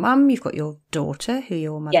 you've got your mum, you've got your daughter who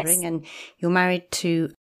you're mothering, and you're married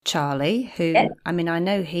to Charlie, who, I mean, I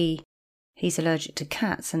know he's allergic to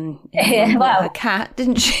cats, and her cat,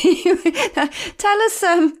 didn't she? Tell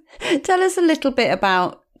us a little bit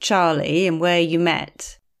about Charlie and where you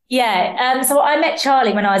met. Yeah. So I met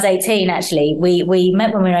Charlie when I was 18, actually. We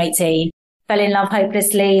met when we were 18, fell in love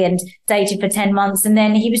hopelessly and dated for 10 months. And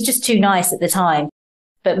then he was just too nice at the time,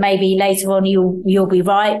 but maybe later on you'll be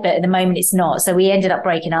right. But at the moment it's not. So we ended up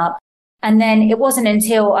breaking up. And then it wasn't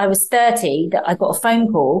until I was 30 that I got a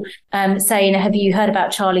phone call, saying, have you heard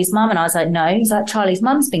about Charlie's mum? And I was like, no. He's like, Charlie's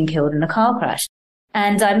mum's been killed in a car crash.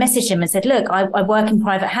 And I messaged him and said, look, I work in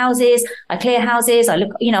private houses. I clear houses. I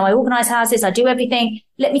organize houses. I do everything.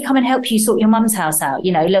 Let me come and help you sort your mum's house out.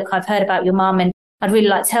 You know, look, I've heard about your mum and I'd really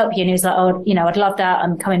like to help you. And he was like, oh, you know, I'd love that.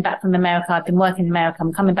 I'm coming back from America. I've been working in America.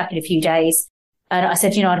 I'm coming back in a few days. And I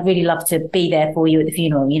said, you know, I'd really love to be there for you at the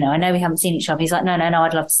funeral. You know, I know we haven't seen each other. He's like, no,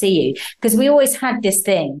 I'd love to see you. Because we always had this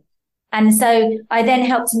thing. And so I then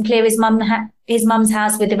helped him clear his mum's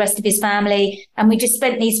house with the rest of his family. And we just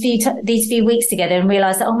spent these few weeks together and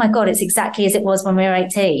realized that, oh my God, it's exactly as it was when we were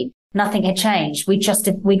 18. Nothing had changed.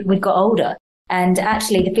 We'd got older. And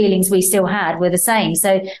actually the feelings we still had were the same.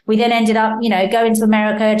 So we then ended up, you know, going to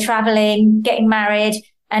America, traveling, getting married,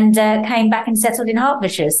 and came back and settled in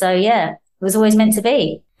Hertfordshire. So yeah, it was always meant to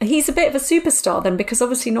be. He's a bit of a superstar then, because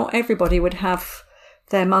obviously not everybody would have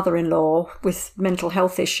their mother-in-law with mental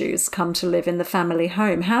health issues come to live in the family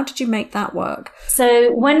home. How did you make that work?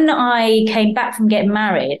 So when I came back from getting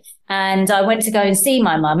married and I went to go and see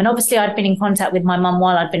my mum, and obviously I'd been in contact with my mum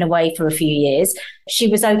while I'd been away for a few years, she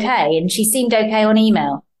was okay and she seemed okay on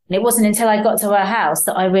email. And it wasn't until I got to her house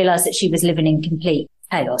that I realized that she was living in complete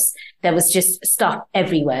chaos. There was just stuff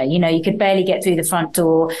everywhere. You know, you could barely get through the front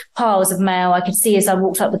door, piles of mail. I could see as I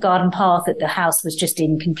walked up the garden path that the house was just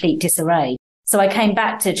in complete disarray. So I came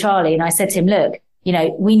back to Charlie and I said to him, look, you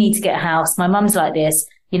know, we need to get a house. My mum's like this.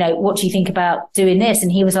 what do you think about doing this?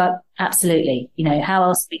 And he was like, absolutely. How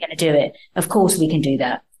else are we going to do it? Of course we can do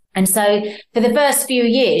that. And so for the first few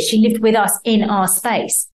years, she lived with us in our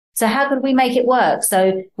space. So how could we make it work?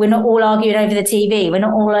 So we're not all arguing over the TV. We're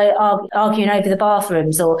not all arguing over the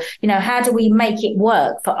bathrooms, or, how do we make it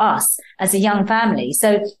work for us as a young family?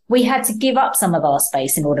 So we had to give up some of our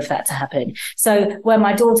space in order for that to happen. So where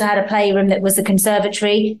my daughter had a playroom that was a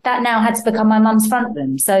conservatory, that now had to become my mum's front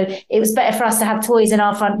room. So it was better for us to have toys in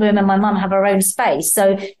our front room and my mum have her own space.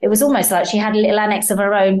 So it was almost like she had a little annex of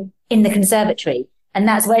her own in the conservatory. And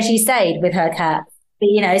that's where she stayed with her cat.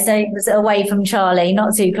 But, so it was away from Charlie,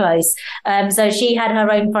 not too close. So she had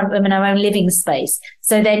her own front room and her own living space.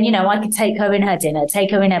 So then, I could take her in her dinner, take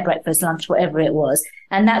her in her breakfast, lunch, whatever it was.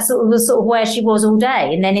 And that was sort of where she was all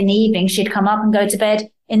day. And then in the evening, she'd come up and go to bed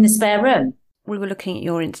in the spare room. We were looking at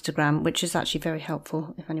your Instagram, which is actually very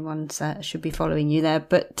helpful if anyone should be following you there.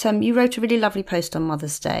 But you wrote a really lovely post on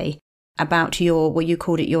Mother's Day about what you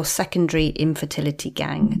called it, your secondary infertility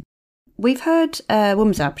gang. We've heard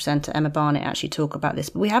Women's Hour presenter Emma Barnett actually talk about this,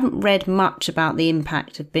 but we haven't read much about the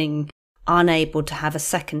impact of being unable to have a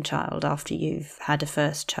second child after you've had a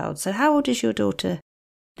first child. So how old is your daughter,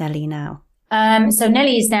 Nellie, now? So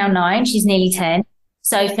Nellie is now 9. She's nearly 10.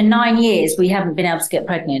 So for 9 years, we haven't been able to get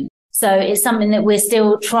pregnant. So it's something that we're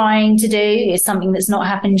still trying to do. It's something that's not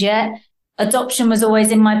happened yet. Adoption was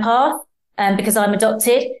always in my path. Because I'm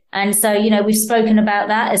adopted. And so, we've spoken about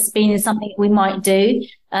that as being something we might do.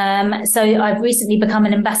 So I've recently become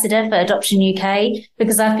an ambassador for Adoption UK,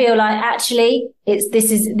 because I feel like actually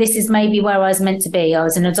this is maybe where I was meant to be. I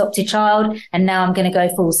was an adopted child and now I'm going to go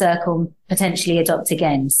full circle and potentially adopt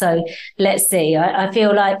again. So let's see. I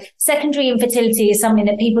feel like secondary infertility is something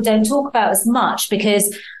that people don't talk about as much,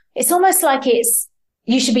 because it's almost like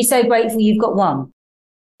you should be so grateful you've got one.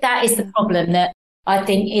 That is the problem that I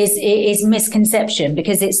think is misconception,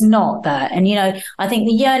 because it's not that. And, I think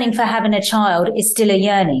the yearning for having a child is still a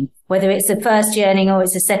yearning, whether it's a first yearning or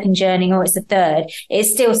it's a second yearning or it's a third.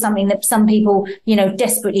 It's still something that some people,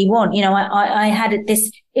 desperately want. I had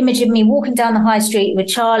this image of me walking down the high street with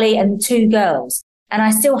Charlie and 2 girls, and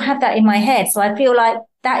I still have that in my head. So I feel like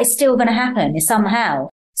that is still going to happen somehow.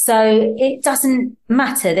 So it doesn't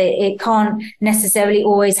matter that it can't necessarily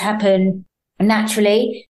always happen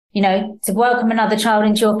naturally. To welcome another child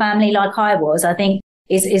into your family like I was, I think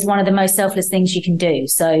is one of the most selfless things you can do.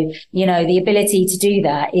 So, the ability to do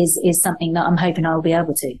that is something that I'm hoping I'll be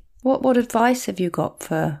able to. What advice have you got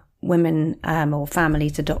for women or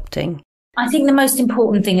families adopting? I think the most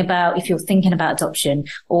important thing about, if you're thinking about adoption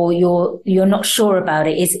or you're not sure about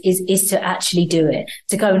it, is to actually do it,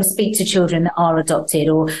 to go and speak to children that are adopted,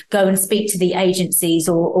 or go and speak to the agencies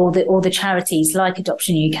or the charities like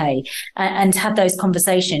Adoption UK and have those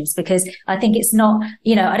conversations, because I think it's not,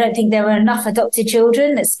 I don't think there are enough adopted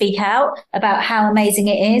children that speak out about how amazing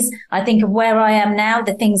it is. I think of where I am now,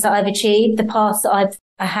 the things that I've achieved, the paths that I've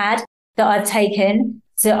had, that I've taken.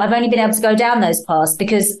 So I've only been able to go down those paths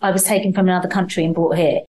because I was taken from another country and brought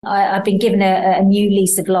here. I've been given a new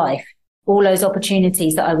lease of life. All those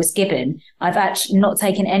opportunities that I was given, I've actually not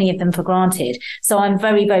taken any of them for granted. So I'm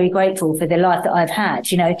very, very grateful for the life that I've had.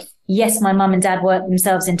 Yes, my mum and dad worked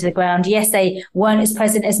themselves into the ground. Yes, they weren't as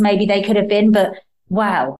present as maybe they could have been, but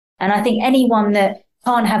wow. And I think anyone that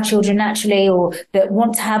can't have children naturally, or that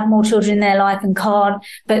want to have more children in their life and can't,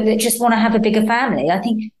 but that just want to have a bigger family, I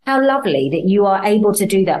think how lovely that you are able to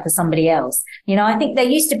do that for somebody else. I think there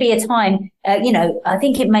used to be a time, I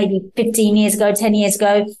think it may be 15 years ago, 10 years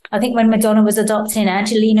ago, I think when Madonna was adopting,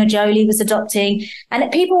 Angelina Jolie was adopting,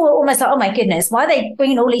 and people were almost like, oh my goodness, why are they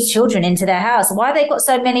bringing all these children into their house? Why have they got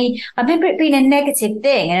so many? I remember it being a negative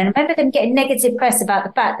thing, and I remember them getting negative press about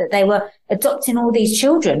the fact that they were adopting all these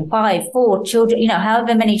children, 5, 4 children,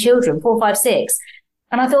 however many children, 4, 5, 6.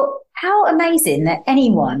 And I thought, how amazing that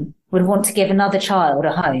anyone would want to give another child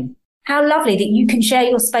a home. How lovely that you can share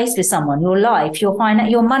your space with someone, your life, your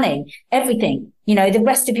money, everything, the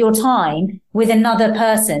rest of your time with another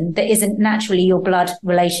person that isn't naturally your blood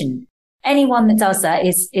relation. Anyone that does that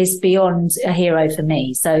is beyond a hero for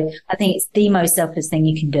me. So I think it's the most selfless thing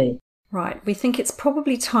you can do. Right. We think it's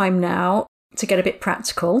probably time now to get a bit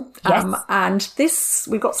practical. Yes. And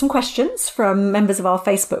we've got some questions from members of our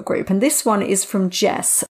Facebook group. And this one is from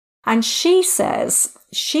Jess. And she says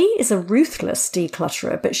she is a ruthless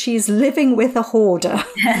declutterer, but she's living with a hoarder.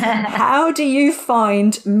 How do you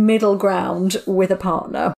find middle ground with a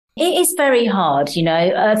partner? It is very hard,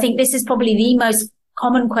 I think this is probably the most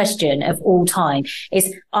common question of all time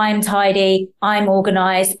is, I'm tidy, I'm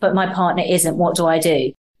organized, but my partner isn't. What do I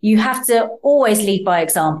do? You have to always lead by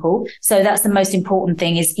example. So that's the most important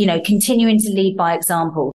thing is, continuing to lead by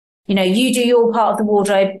example. You know, you do your part of the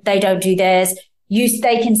wardrobe, they don't do theirs.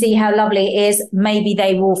 They can see how lovely it is. Maybe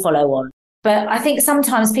they will follow on. But I think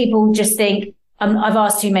sometimes people just think, I've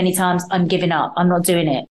asked too many times, I'm giving up, I'm not doing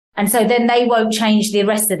it. And so then they won't change the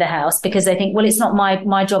rest of the house because they think, well, it's not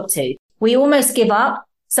my job to. We almost give up.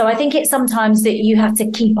 So I think it's sometimes that you have to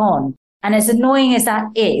keep on. And as annoying as that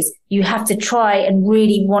is, you have to try and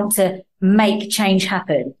really want to make change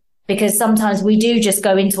happen, because sometimes we do just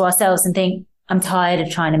go into ourselves and think, I'm tired of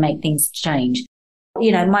trying to make things change.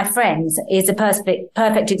 You know, my friend is a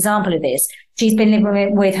perfect example of this. She's been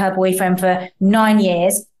living with her boyfriend for 9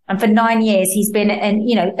 years. And for 9 years, he's been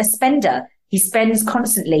a spender. He spends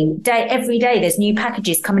constantly, every day. There's new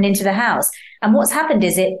packages coming into the house. And what's happened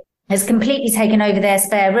is it has completely taken over their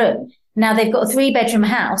spare room. Now they've got a 3-bedroom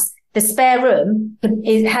house. The spare room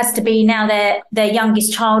has to be now their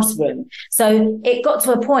youngest child's room. So it got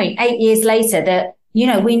to a point 8 years later that, you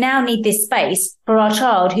know, we now need this space for our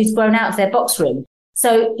child who's grown out of their box room.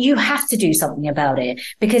 So you have to do something about it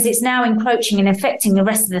because it's now encroaching and affecting the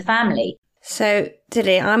rest of the family. So,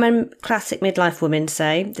 Dilly, I'm a classic midlife woman,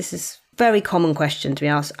 say. This is a very common question to be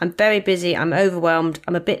asked. I'm very busy, I'm overwhelmed,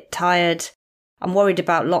 I'm a bit tired, I'm worried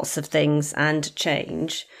about lots of things and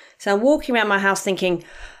change. So I'm walking around my house thinking,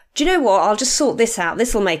 do you know what? I'll just sort this out.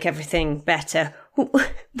 This will make everything better.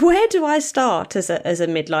 Where do I start as a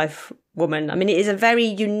midlife woman? I mean, it is a very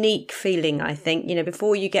unique feeling, I think. You know,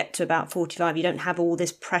 before you get to about 45, you don't have all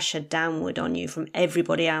this pressure downward on you from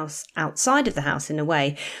everybody else outside of the house in a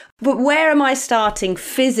way. But where am I starting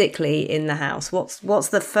physically in the house? What's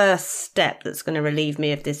the first step that's going to relieve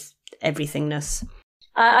me of this everythingness?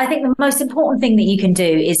 I think the most important thing that you can do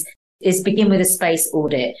is begin with a space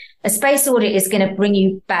audit. A space audit is going to bring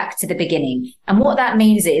you back to the beginning. And what that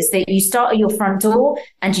means is that you start at your front door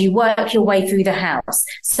and you work your way through the house.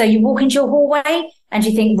 So you walk into your hallway and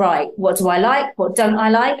you think, right, what do I like? What don't I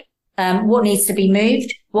like? What needs to be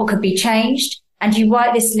moved? What could be changed? And you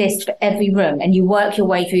write this list for every room and you work your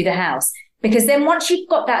way through the house. Because then once you've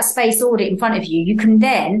got that space audit in front of you, you can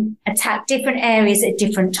then attack different areas at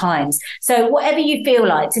different times. So whatever you feel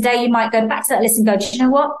like, today you might go back to that list and go, do you know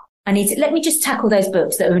what? Let me just tackle those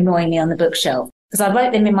books that are annoying me on the bookshelf, because I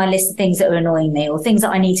wrote them in my list of things that are annoying me or things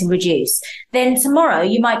that I need to reduce. Then tomorrow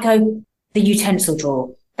you might go, the utensil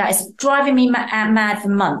drawer. That is driving me mad for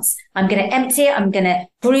months. I'm going to empty it. I'm going to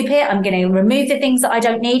group it. I'm going to remove the things that I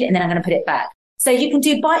don't need, and then I'm going to put it back. So you can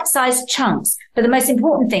do bite-sized chunks. But the most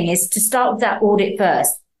important thing is to start with that audit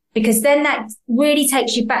first, because then that really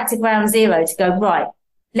takes you back to ground zero to go, right,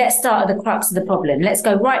 let's start at the crux of the problem. Let's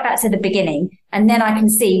go right back to the beginning. And then I can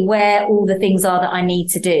see where all the things are that I need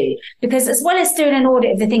to do. Because as well as doing an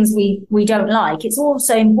audit of the things we don't like, it's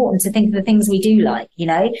also important to think of the things we do like, you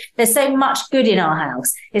know. There's so much good in our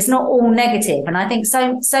house. It's not all negative. And I think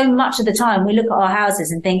so much of the time we look at our houses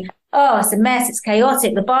and think, oh, it's a mess, it's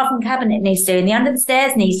chaotic, the bathroom cabinet needs doing, the under the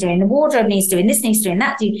stairs needs doing, the wardrobe needs doing, this needs doing,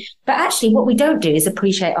 that do. But actually what we don't do is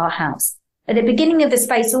appreciate our house. At the beginning of the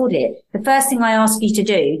space audit, the first thing I ask you to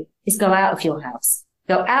do is go out of your house.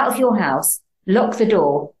 Go out of your house, lock the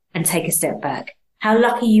door, and take a step back. How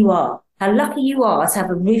lucky you are. How lucky you are to have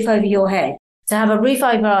a roof over your head. To have a roof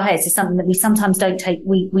over our heads is something that we sometimes don't take,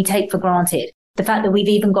 we take for granted. The fact that we've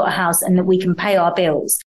even got a house and that we can pay our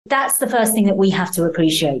bills. That's the first thing that we have to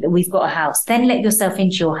appreciate, that we've got a house. Then let yourself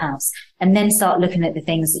into your house and then start looking at the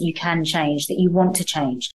things that you can change, that you want to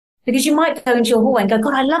change. Because you might go into your hallway and go,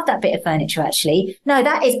 God, I love that bit of furniture, actually. No,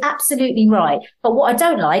 that is absolutely right. But what I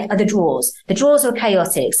don't like are the drawers. The drawers are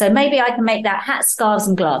chaotic. So maybe I can make that hats, scarves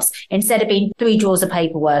and gloves instead of being 3 drawers of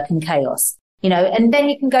paperwork and chaos. You know, and then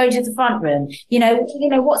you can go into the front room. You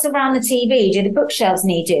know, what's around the TV? Do the bookshelves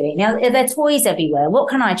need doing? Are there toys everywhere? What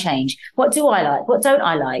can I change? What do I like? What don't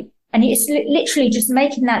I like? And it's literally just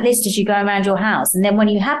making that list as you go around your house. And then when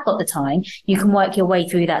you have got the time, you can work your way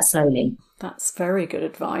through that slowly. That's very good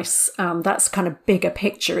advice. That's kind of bigger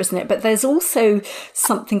picture, isn't it? But there's also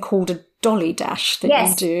something called a dolly dash that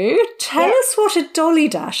you do. Tell us what a dolly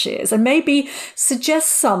dash is, and maybe suggest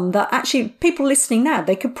some that actually people listening now,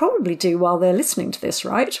 they could probably do while they're listening to this,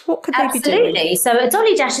 right? What could they be doing? Absolutely. So a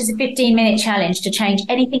dolly dash is a 15-minute challenge to change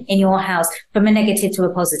anything in your house from a negative to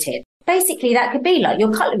a positive. Basically, that could be like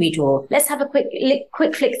your cutlery drawer. Let's have a quick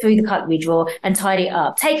flick through the cutlery drawer and tidy it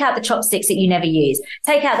up. Take out the chopsticks that you never use.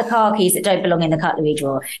 Take out the car keys that don't belong in the cutlery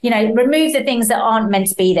drawer. You know, remove the things that aren't meant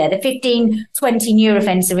to be there. The 15, 20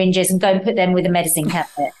 Nurofen syringes and go and put them with a medicine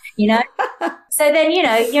cabinet, you know? So then, you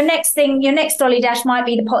know, your next dolly dash might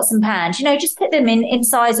be the pots and pans. You know, just put them in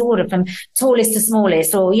size order from tallest to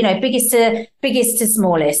smallest, or, you know, biggest to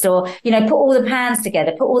smallest, or, you know, put all the pans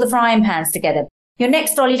together, put all the frying pans together. Your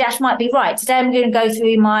next Dolly Dash might be, right, today I'm going to go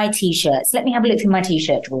through my T-shirts. Let me have a look through my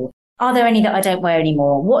T-shirt drawer. Are there any that I don't wear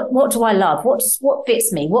anymore? What do I love? What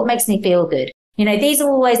fits me? What makes me feel good? You know, these are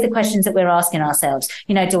always the questions that we're asking ourselves.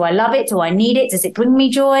 You know, do I love it? Do I need it? Does it bring me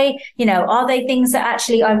joy? You know, are they things that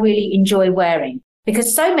actually I really enjoy wearing?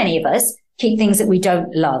 Because so many of us keep things that we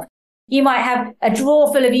don't love. You might have a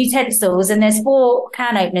drawer full of utensils and there's 4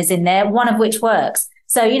 can openers in there, one of which works.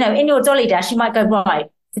 So, you know, in your Dolly Dash, you might go, right,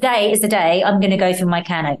 today is the day I'm going to go through my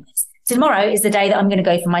can openers. Tomorrow is the day that I'm going to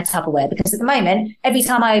go for my Tupperware, because at the moment, every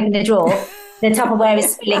time I open the drawer, the Tupperware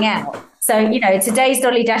is spilling out. So, you know, today's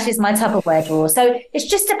Dolly Dash is my Tupperware drawer. So it's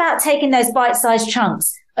just about taking those bite-sized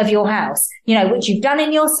chunks of your house, you know, which you've done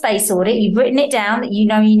in your space audit. You've written it down that you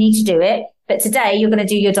know you need to do it. But today you're going to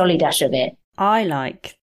do your Dolly Dash of it. I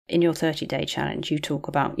like, in your 30-day challenge, you talk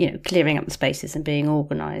about, you know, clearing up the spaces and being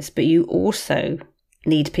organised, but you also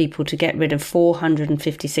need people to get rid of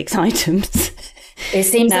 456 items. It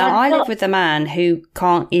seems now, like I live with a man who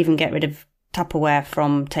can't even get rid of Tupperware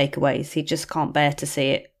from takeaways. He just can't bear to see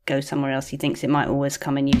it go somewhere else. He thinks it might always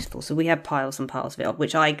come in useful. So we have piles and piles of it,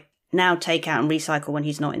 which I now take out and recycle when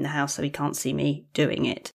he's not in the house, so he can't see me doing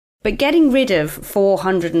it. But getting rid of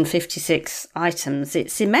 456 items,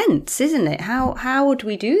 it's immense, isn't it? How would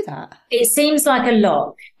we do that? It seems like a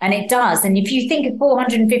lot, and it does. And if you think of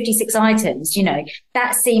 456 items, you know,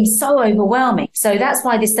 that seems so overwhelming. So that's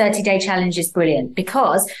why this 30-day challenge is brilliant,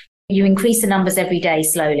 because you increase the numbers every day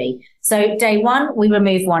slowly. So day 1, we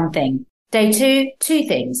remove 1 thing. Day 2, 2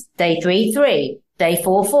 things. Day 3, 3. Day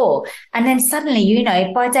 4, 4. And then suddenly, you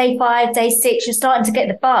know, by day 5, day 6, you're starting to get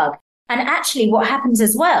the bug. And actually what happens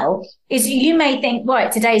as well is you may think,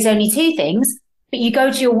 right, today's only 2 things, but you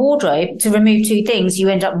go to your wardrobe to remove 2 things, you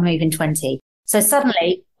end up removing 20. So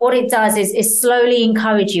suddenly what it does is slowly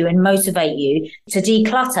encourage you and motivate you to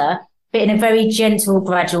declutter, but in a very gentle,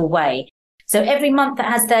 gradual way. So every month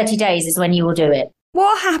that has 30 days is when you will do it.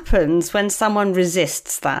 What happens when someone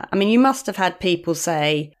resists that? I mean, you must have had people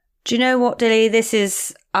say, do you know what, Dilly, this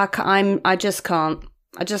is, I just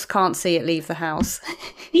can't see it leave the house.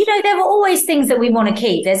 You know, there are always things that we want to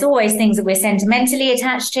keep. There's always things that we're sentimentally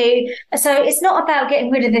attached to. So it's not about getting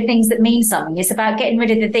rid of the things that mean something. It's about getting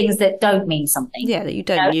rid of the things that don't mean something. Yeah, that you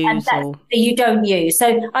don't use. That you don't use.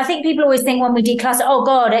 So I think people always think when we declutter, oh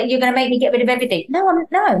God, you're going to make me get rid of everything. No,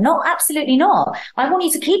 not absolutely not. I want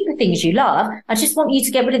you to keep the things you love. I just want you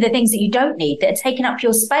to get rid of the things that you don't need, that are taking up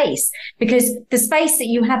your space, because the space that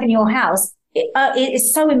you have in your house, it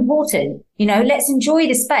is so important. You know, let's enjoy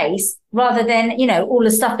the space rather than, you know, all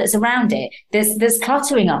the stuff that's around it. There's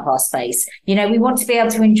cluttering up our space. You know, we want to be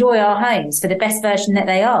able to enjoy our homes for the best version that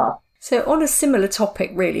they are. So on a similar topic,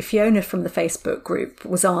 really, Fiona from the Facebook group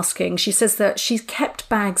was asking, she says that she's kept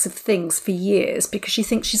bags of things for years because she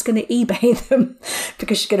thinks she's going to eBay them,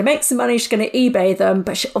 because she's going to make some money, she's going to eBay them.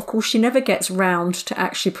 But of course, she never gets round to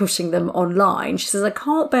actually putting them online. She says, I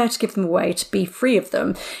can't bear to give them away, to be free of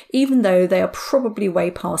them, even though they are probably way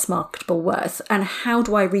past marketable worth. And how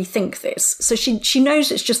do I rethink this? So she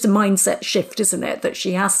knows it's just a mindset shift, isn't it? That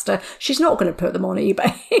she's not going to put them on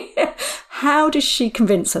eBay. How does she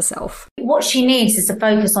convince herself? What she needs is to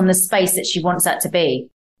focus on the space that she wants that to be.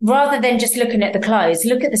 Rather than just looking at the clothes,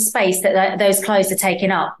 look at the space that those clothes are taking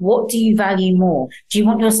up. What do you value more? Do you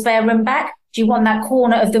want your spare room back? Do you want that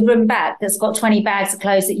corner of the room back that's got 20 bags of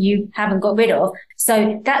clothes that you haven't got rid of?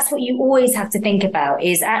 So that's what you always have to think about,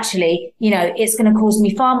 is actually, you know, it's going to cause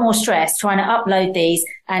me far more stress trying to upload these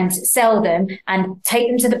and sell them and take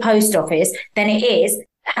them to the post office than it is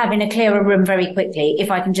having a clearer room very quickly.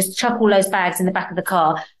 If I can just chuck all those bags in the back of the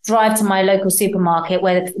car, drive to my local supermarket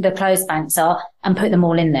where the clothes banks are and put them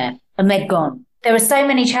all in there, and they're gone. There are so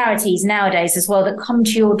many charities nowadays as well that come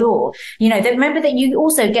to your door. You know, remember that you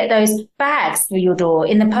also get those bags through your door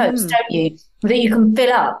in the post, don't you? That you can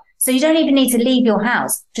fill up. So you don't even need to leave your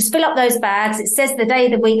house. Just fill up those bags. It says the day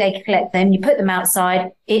of the week they collect them. You put them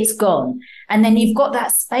outside. It's gone. And then you've got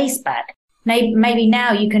that space back. Maybe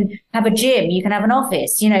now you can have a gym, you can have an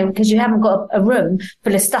office, you know, because you haven't got a room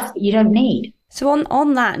full of stuff that you don't need. So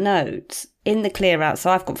on that note, in the clear out, so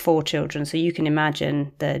I've got 4 children, so you can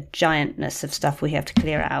imagine the giantness of stuff we have to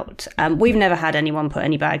clear out. We've never had anyone put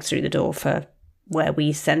any bags through the door for where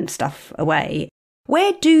we send stuff away.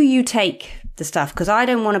 Where do you take the stuff? Because I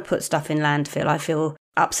don't want to put stuff in landfill. I feel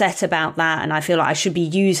upset about that, and I feel like I should be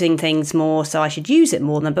using things more, so I should use it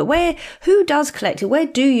more than. But who does collect it? Where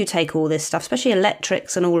do you take all this stuff, especially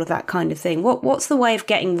electrics and all of that kind of thing? What's the way of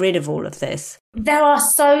getting rid of all of this? There are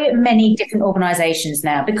so many different organisations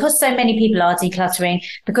now, because so many people are decluttering,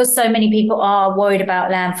 because so many people are worried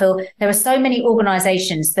about landfill. There are so many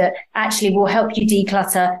organisations that actually will help you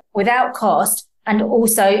declutter without cost, and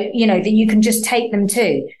also, you know, that you can just take them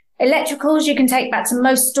to. Electricals you can take back to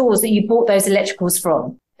most stores that you bought those electricals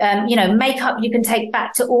from. You know, makeup you can take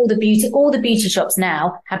back to all the beauty shops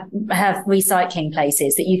now have recycling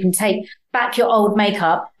places that you can take back your old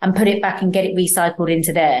makeup and put it back and get it recycled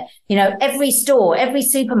into there. You know, every store, every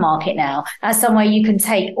supermarket now has somewhere you can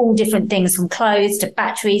take all different things, from clothes to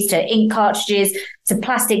batteries to ink cartridges to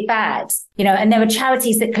plastic bags, you know, and there are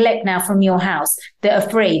charities that collect now from your house that are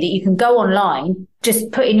free, that you can go online, just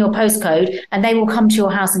put in your postcode and they will come to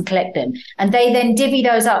your house and collect them. And they then divvy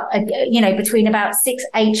those up, you know, between about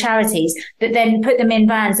 6-8 charities that then put them in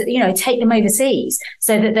vans that, you know, take them overseas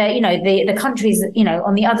so that they're, you know, the countries, you know,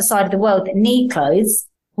 on the other side of the world that need clothes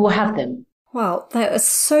will have them. Well, there is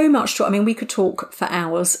so much to, I mean, we could talk for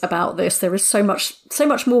hours about this. There is so much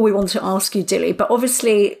more we want to ask you, Dilly, but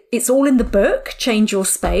obviously it's all in the book, Change Your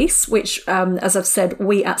Space, which, as I've said,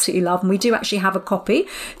 we absolutely love. And we do actually have a copy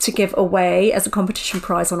to give away as a competition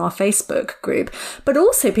prize on our Facebook group. But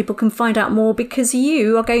also people can find out more because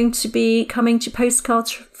you are going to be coming to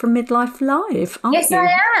Postcards from Midlife Live, aren't you? Yes,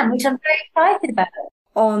 I am, which I'm very excited about.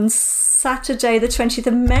 On Saturday, the 20th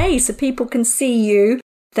of May, so people can see you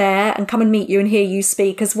there and come and meet you and hear you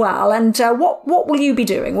speak as well. And what will you be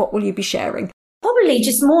doing? What will you be sharing? Probably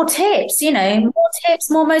just more tips, you know,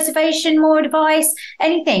 more motivation, more advice,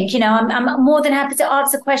 anything. You know, I'm more than happy to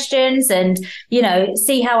answer questions and, you know,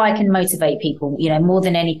 see how I can motivate people, you know, more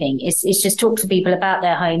than anything. It's just talk to people about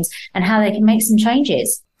their homes and how they can make some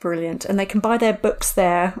changes. Brilliant. And they can buy their books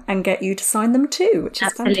there and get you to sign them too, which is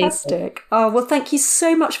Absolutely. Fantastic. Oh, well, thank you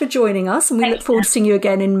so much for joining us. And we look forward to seeing you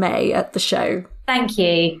again in May at the show. Thank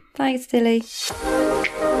you. Thanks, Dilly.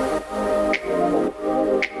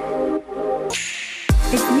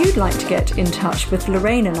 If you'd like to get in touch with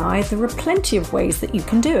Lorraine and I, there are plenty of ways that you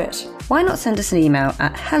can do it. Why not send us an email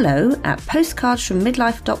at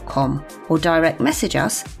hello@postcardsfrommidlife.com or direct message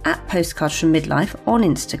us at postcardsfrommidlife on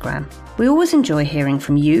Instagram. We always enjoy hearing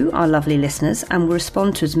from you, our lovely listeners, and we'll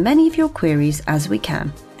respond to as many of your queries as we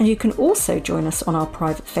can. And you can also join us on our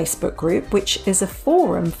private Facebook group, which is a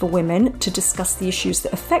forum for women to discuss the issues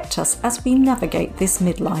that affect us as we navigate this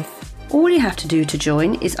midlife. All you have to do to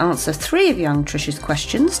join is answer 3 of young Trish's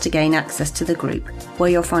questions to gain access to the group, where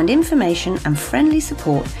you'll find information and friendly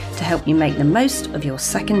support to help you make the most of your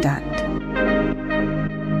second act.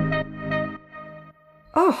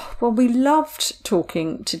 Oh, well, we loved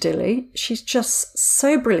talking to Dilly. She's just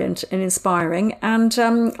so brilliant and inspiring. And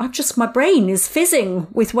my brain is fizzing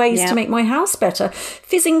with ways to make my house better.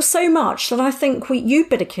 Fizzing so much that I think you'd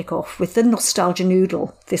better kick off with the nostalgia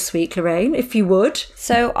noodle this week, Lorraine, if you would.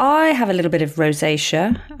 So I have a little bit of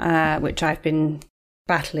rosacea, which I've been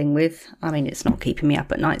battling with. I mean, it's not keeping me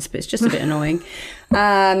up at nights, but it's just a bit annoying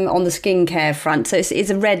on the skincare front. So it's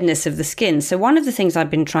a redness of the skin. So one of the things I've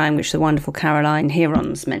been trying, which the wonderful Caroline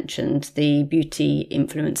Hirons mentioned, the beauty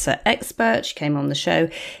influencer expert, she came on the show,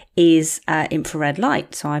 is infrared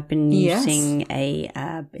light. So I've been using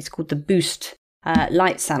it's called the Boost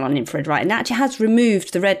Light Salon infrared light, and that actually has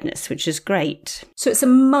removed the redness, which is great. So it's a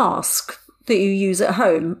mask that you use at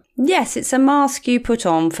home? Yes, it's a mask you put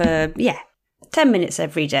on for, 10 minutes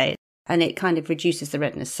every day, and it kind of reduces the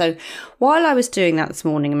redness. So while I was doing that this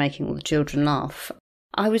morning and making all the children laugh,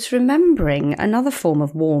 I was remembering another form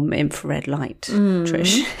of warm infrared light,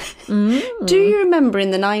 Trish. Do you remember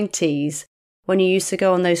in the 90s when you used to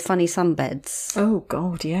go on those funny sunbeds? Oh,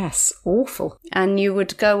 God, yes. Awful. And you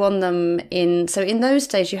would go on them in those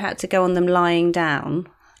days you had to go on them lying down.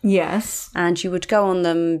 Yes. And you would go on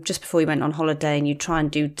them just before you went on holiday, and you'd try and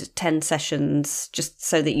do 10 sessions just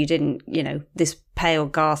so that you didn't, this pale,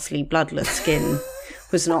 ghastly, bloodless skin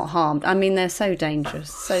was not harmed. I mean, they're so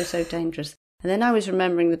dangerous, so dangerous. And then I was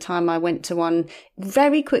remembering the time I went to one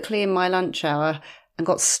very quickly in my lunch hour and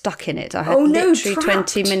got stuck in it. I had literally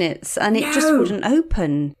 20 minutes and it just wouldn't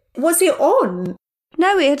open. Was it on?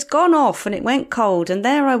 No, it had gone off and it went cold, and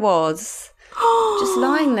there I was. Just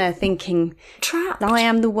lying there thinking, trapped. I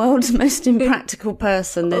am the world's most impractical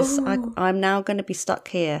person. I'm now going to be stuck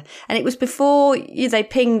here. And it was before they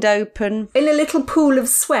pinged open. In a little pool of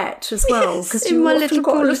sweat as well. Because in my little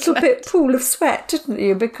got pool a little bit pool of sweat, didn't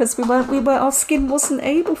you? Because our skin wasn't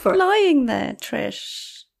able for it. Lying there,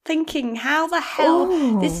 Trish, thinking, how the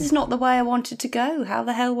hell, this is not the way I wanted to go. How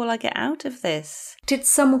the hell will I get out of this? Did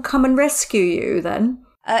someone come and rescue you then?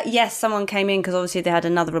 Yes, someone came in because obviously they had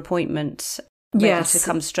another appointment ready to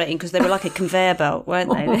come straight in because they were like a conveyor belt, weren't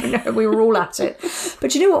they? No, we were all at it.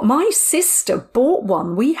 But you know what? My sister bought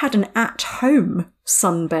one. We had an at-home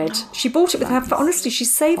sunbed. She bought it with her, honestly, she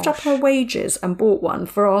saved up her wages and bought one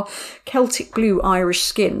for our Celtic blue Irish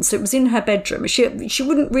skin. So it was in her bedroom. She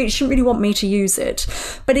shouldn't really want me to use it.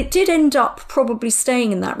 But it did end up probably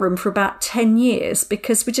staying in that room for about 10 years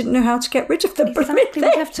because we didn't know how to get rid of them. Exactly,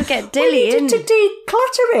 we'd have to get Dilly in. To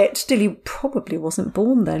declutter it. Dilly probably wasn't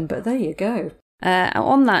born then, but there you go.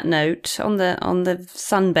 On that note, on the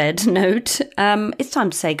sunbed note, it's time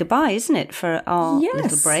to say goodbye, isn't it, for our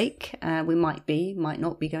little break? We might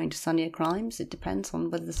not be going to sunnier climes. It depends on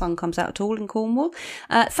whether the sun comes out at all in Cornwall.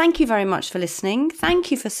 Thank you very much for listening. Thank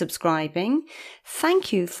you for subscribing.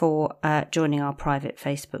 Thank you for joining our private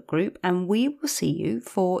Facebook group. And we will see you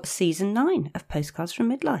for season 9 of Postcards from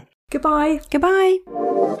Midlife. Goodbye. Goodbye.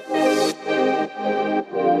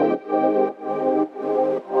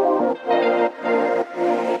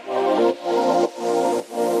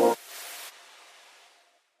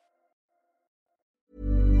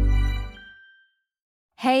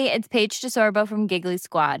 Hey, it's Paige DeSorbo from Giggly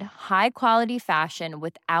Squad. High quality fashion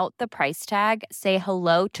without the price tag. Say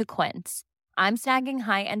hello to Quince. I'm snagging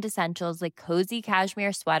high-end essentials like cozy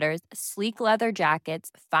cashmere sweaters, sleek leather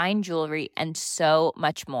jackets, fine jewelry, and so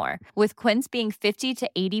much more. With Quince being 50 to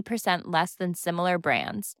 80% less than similar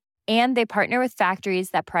brands. And they partner with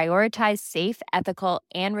factories that prioritize safe, ethical,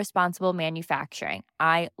 and responsible manufacturing.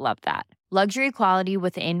 I love that. Luxury quality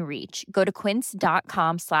within reach. Go to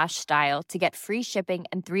quince.com/style to get free shipping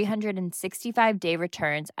and 365-day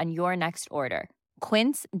returns on your next order.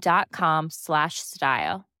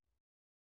 Quince.com/style.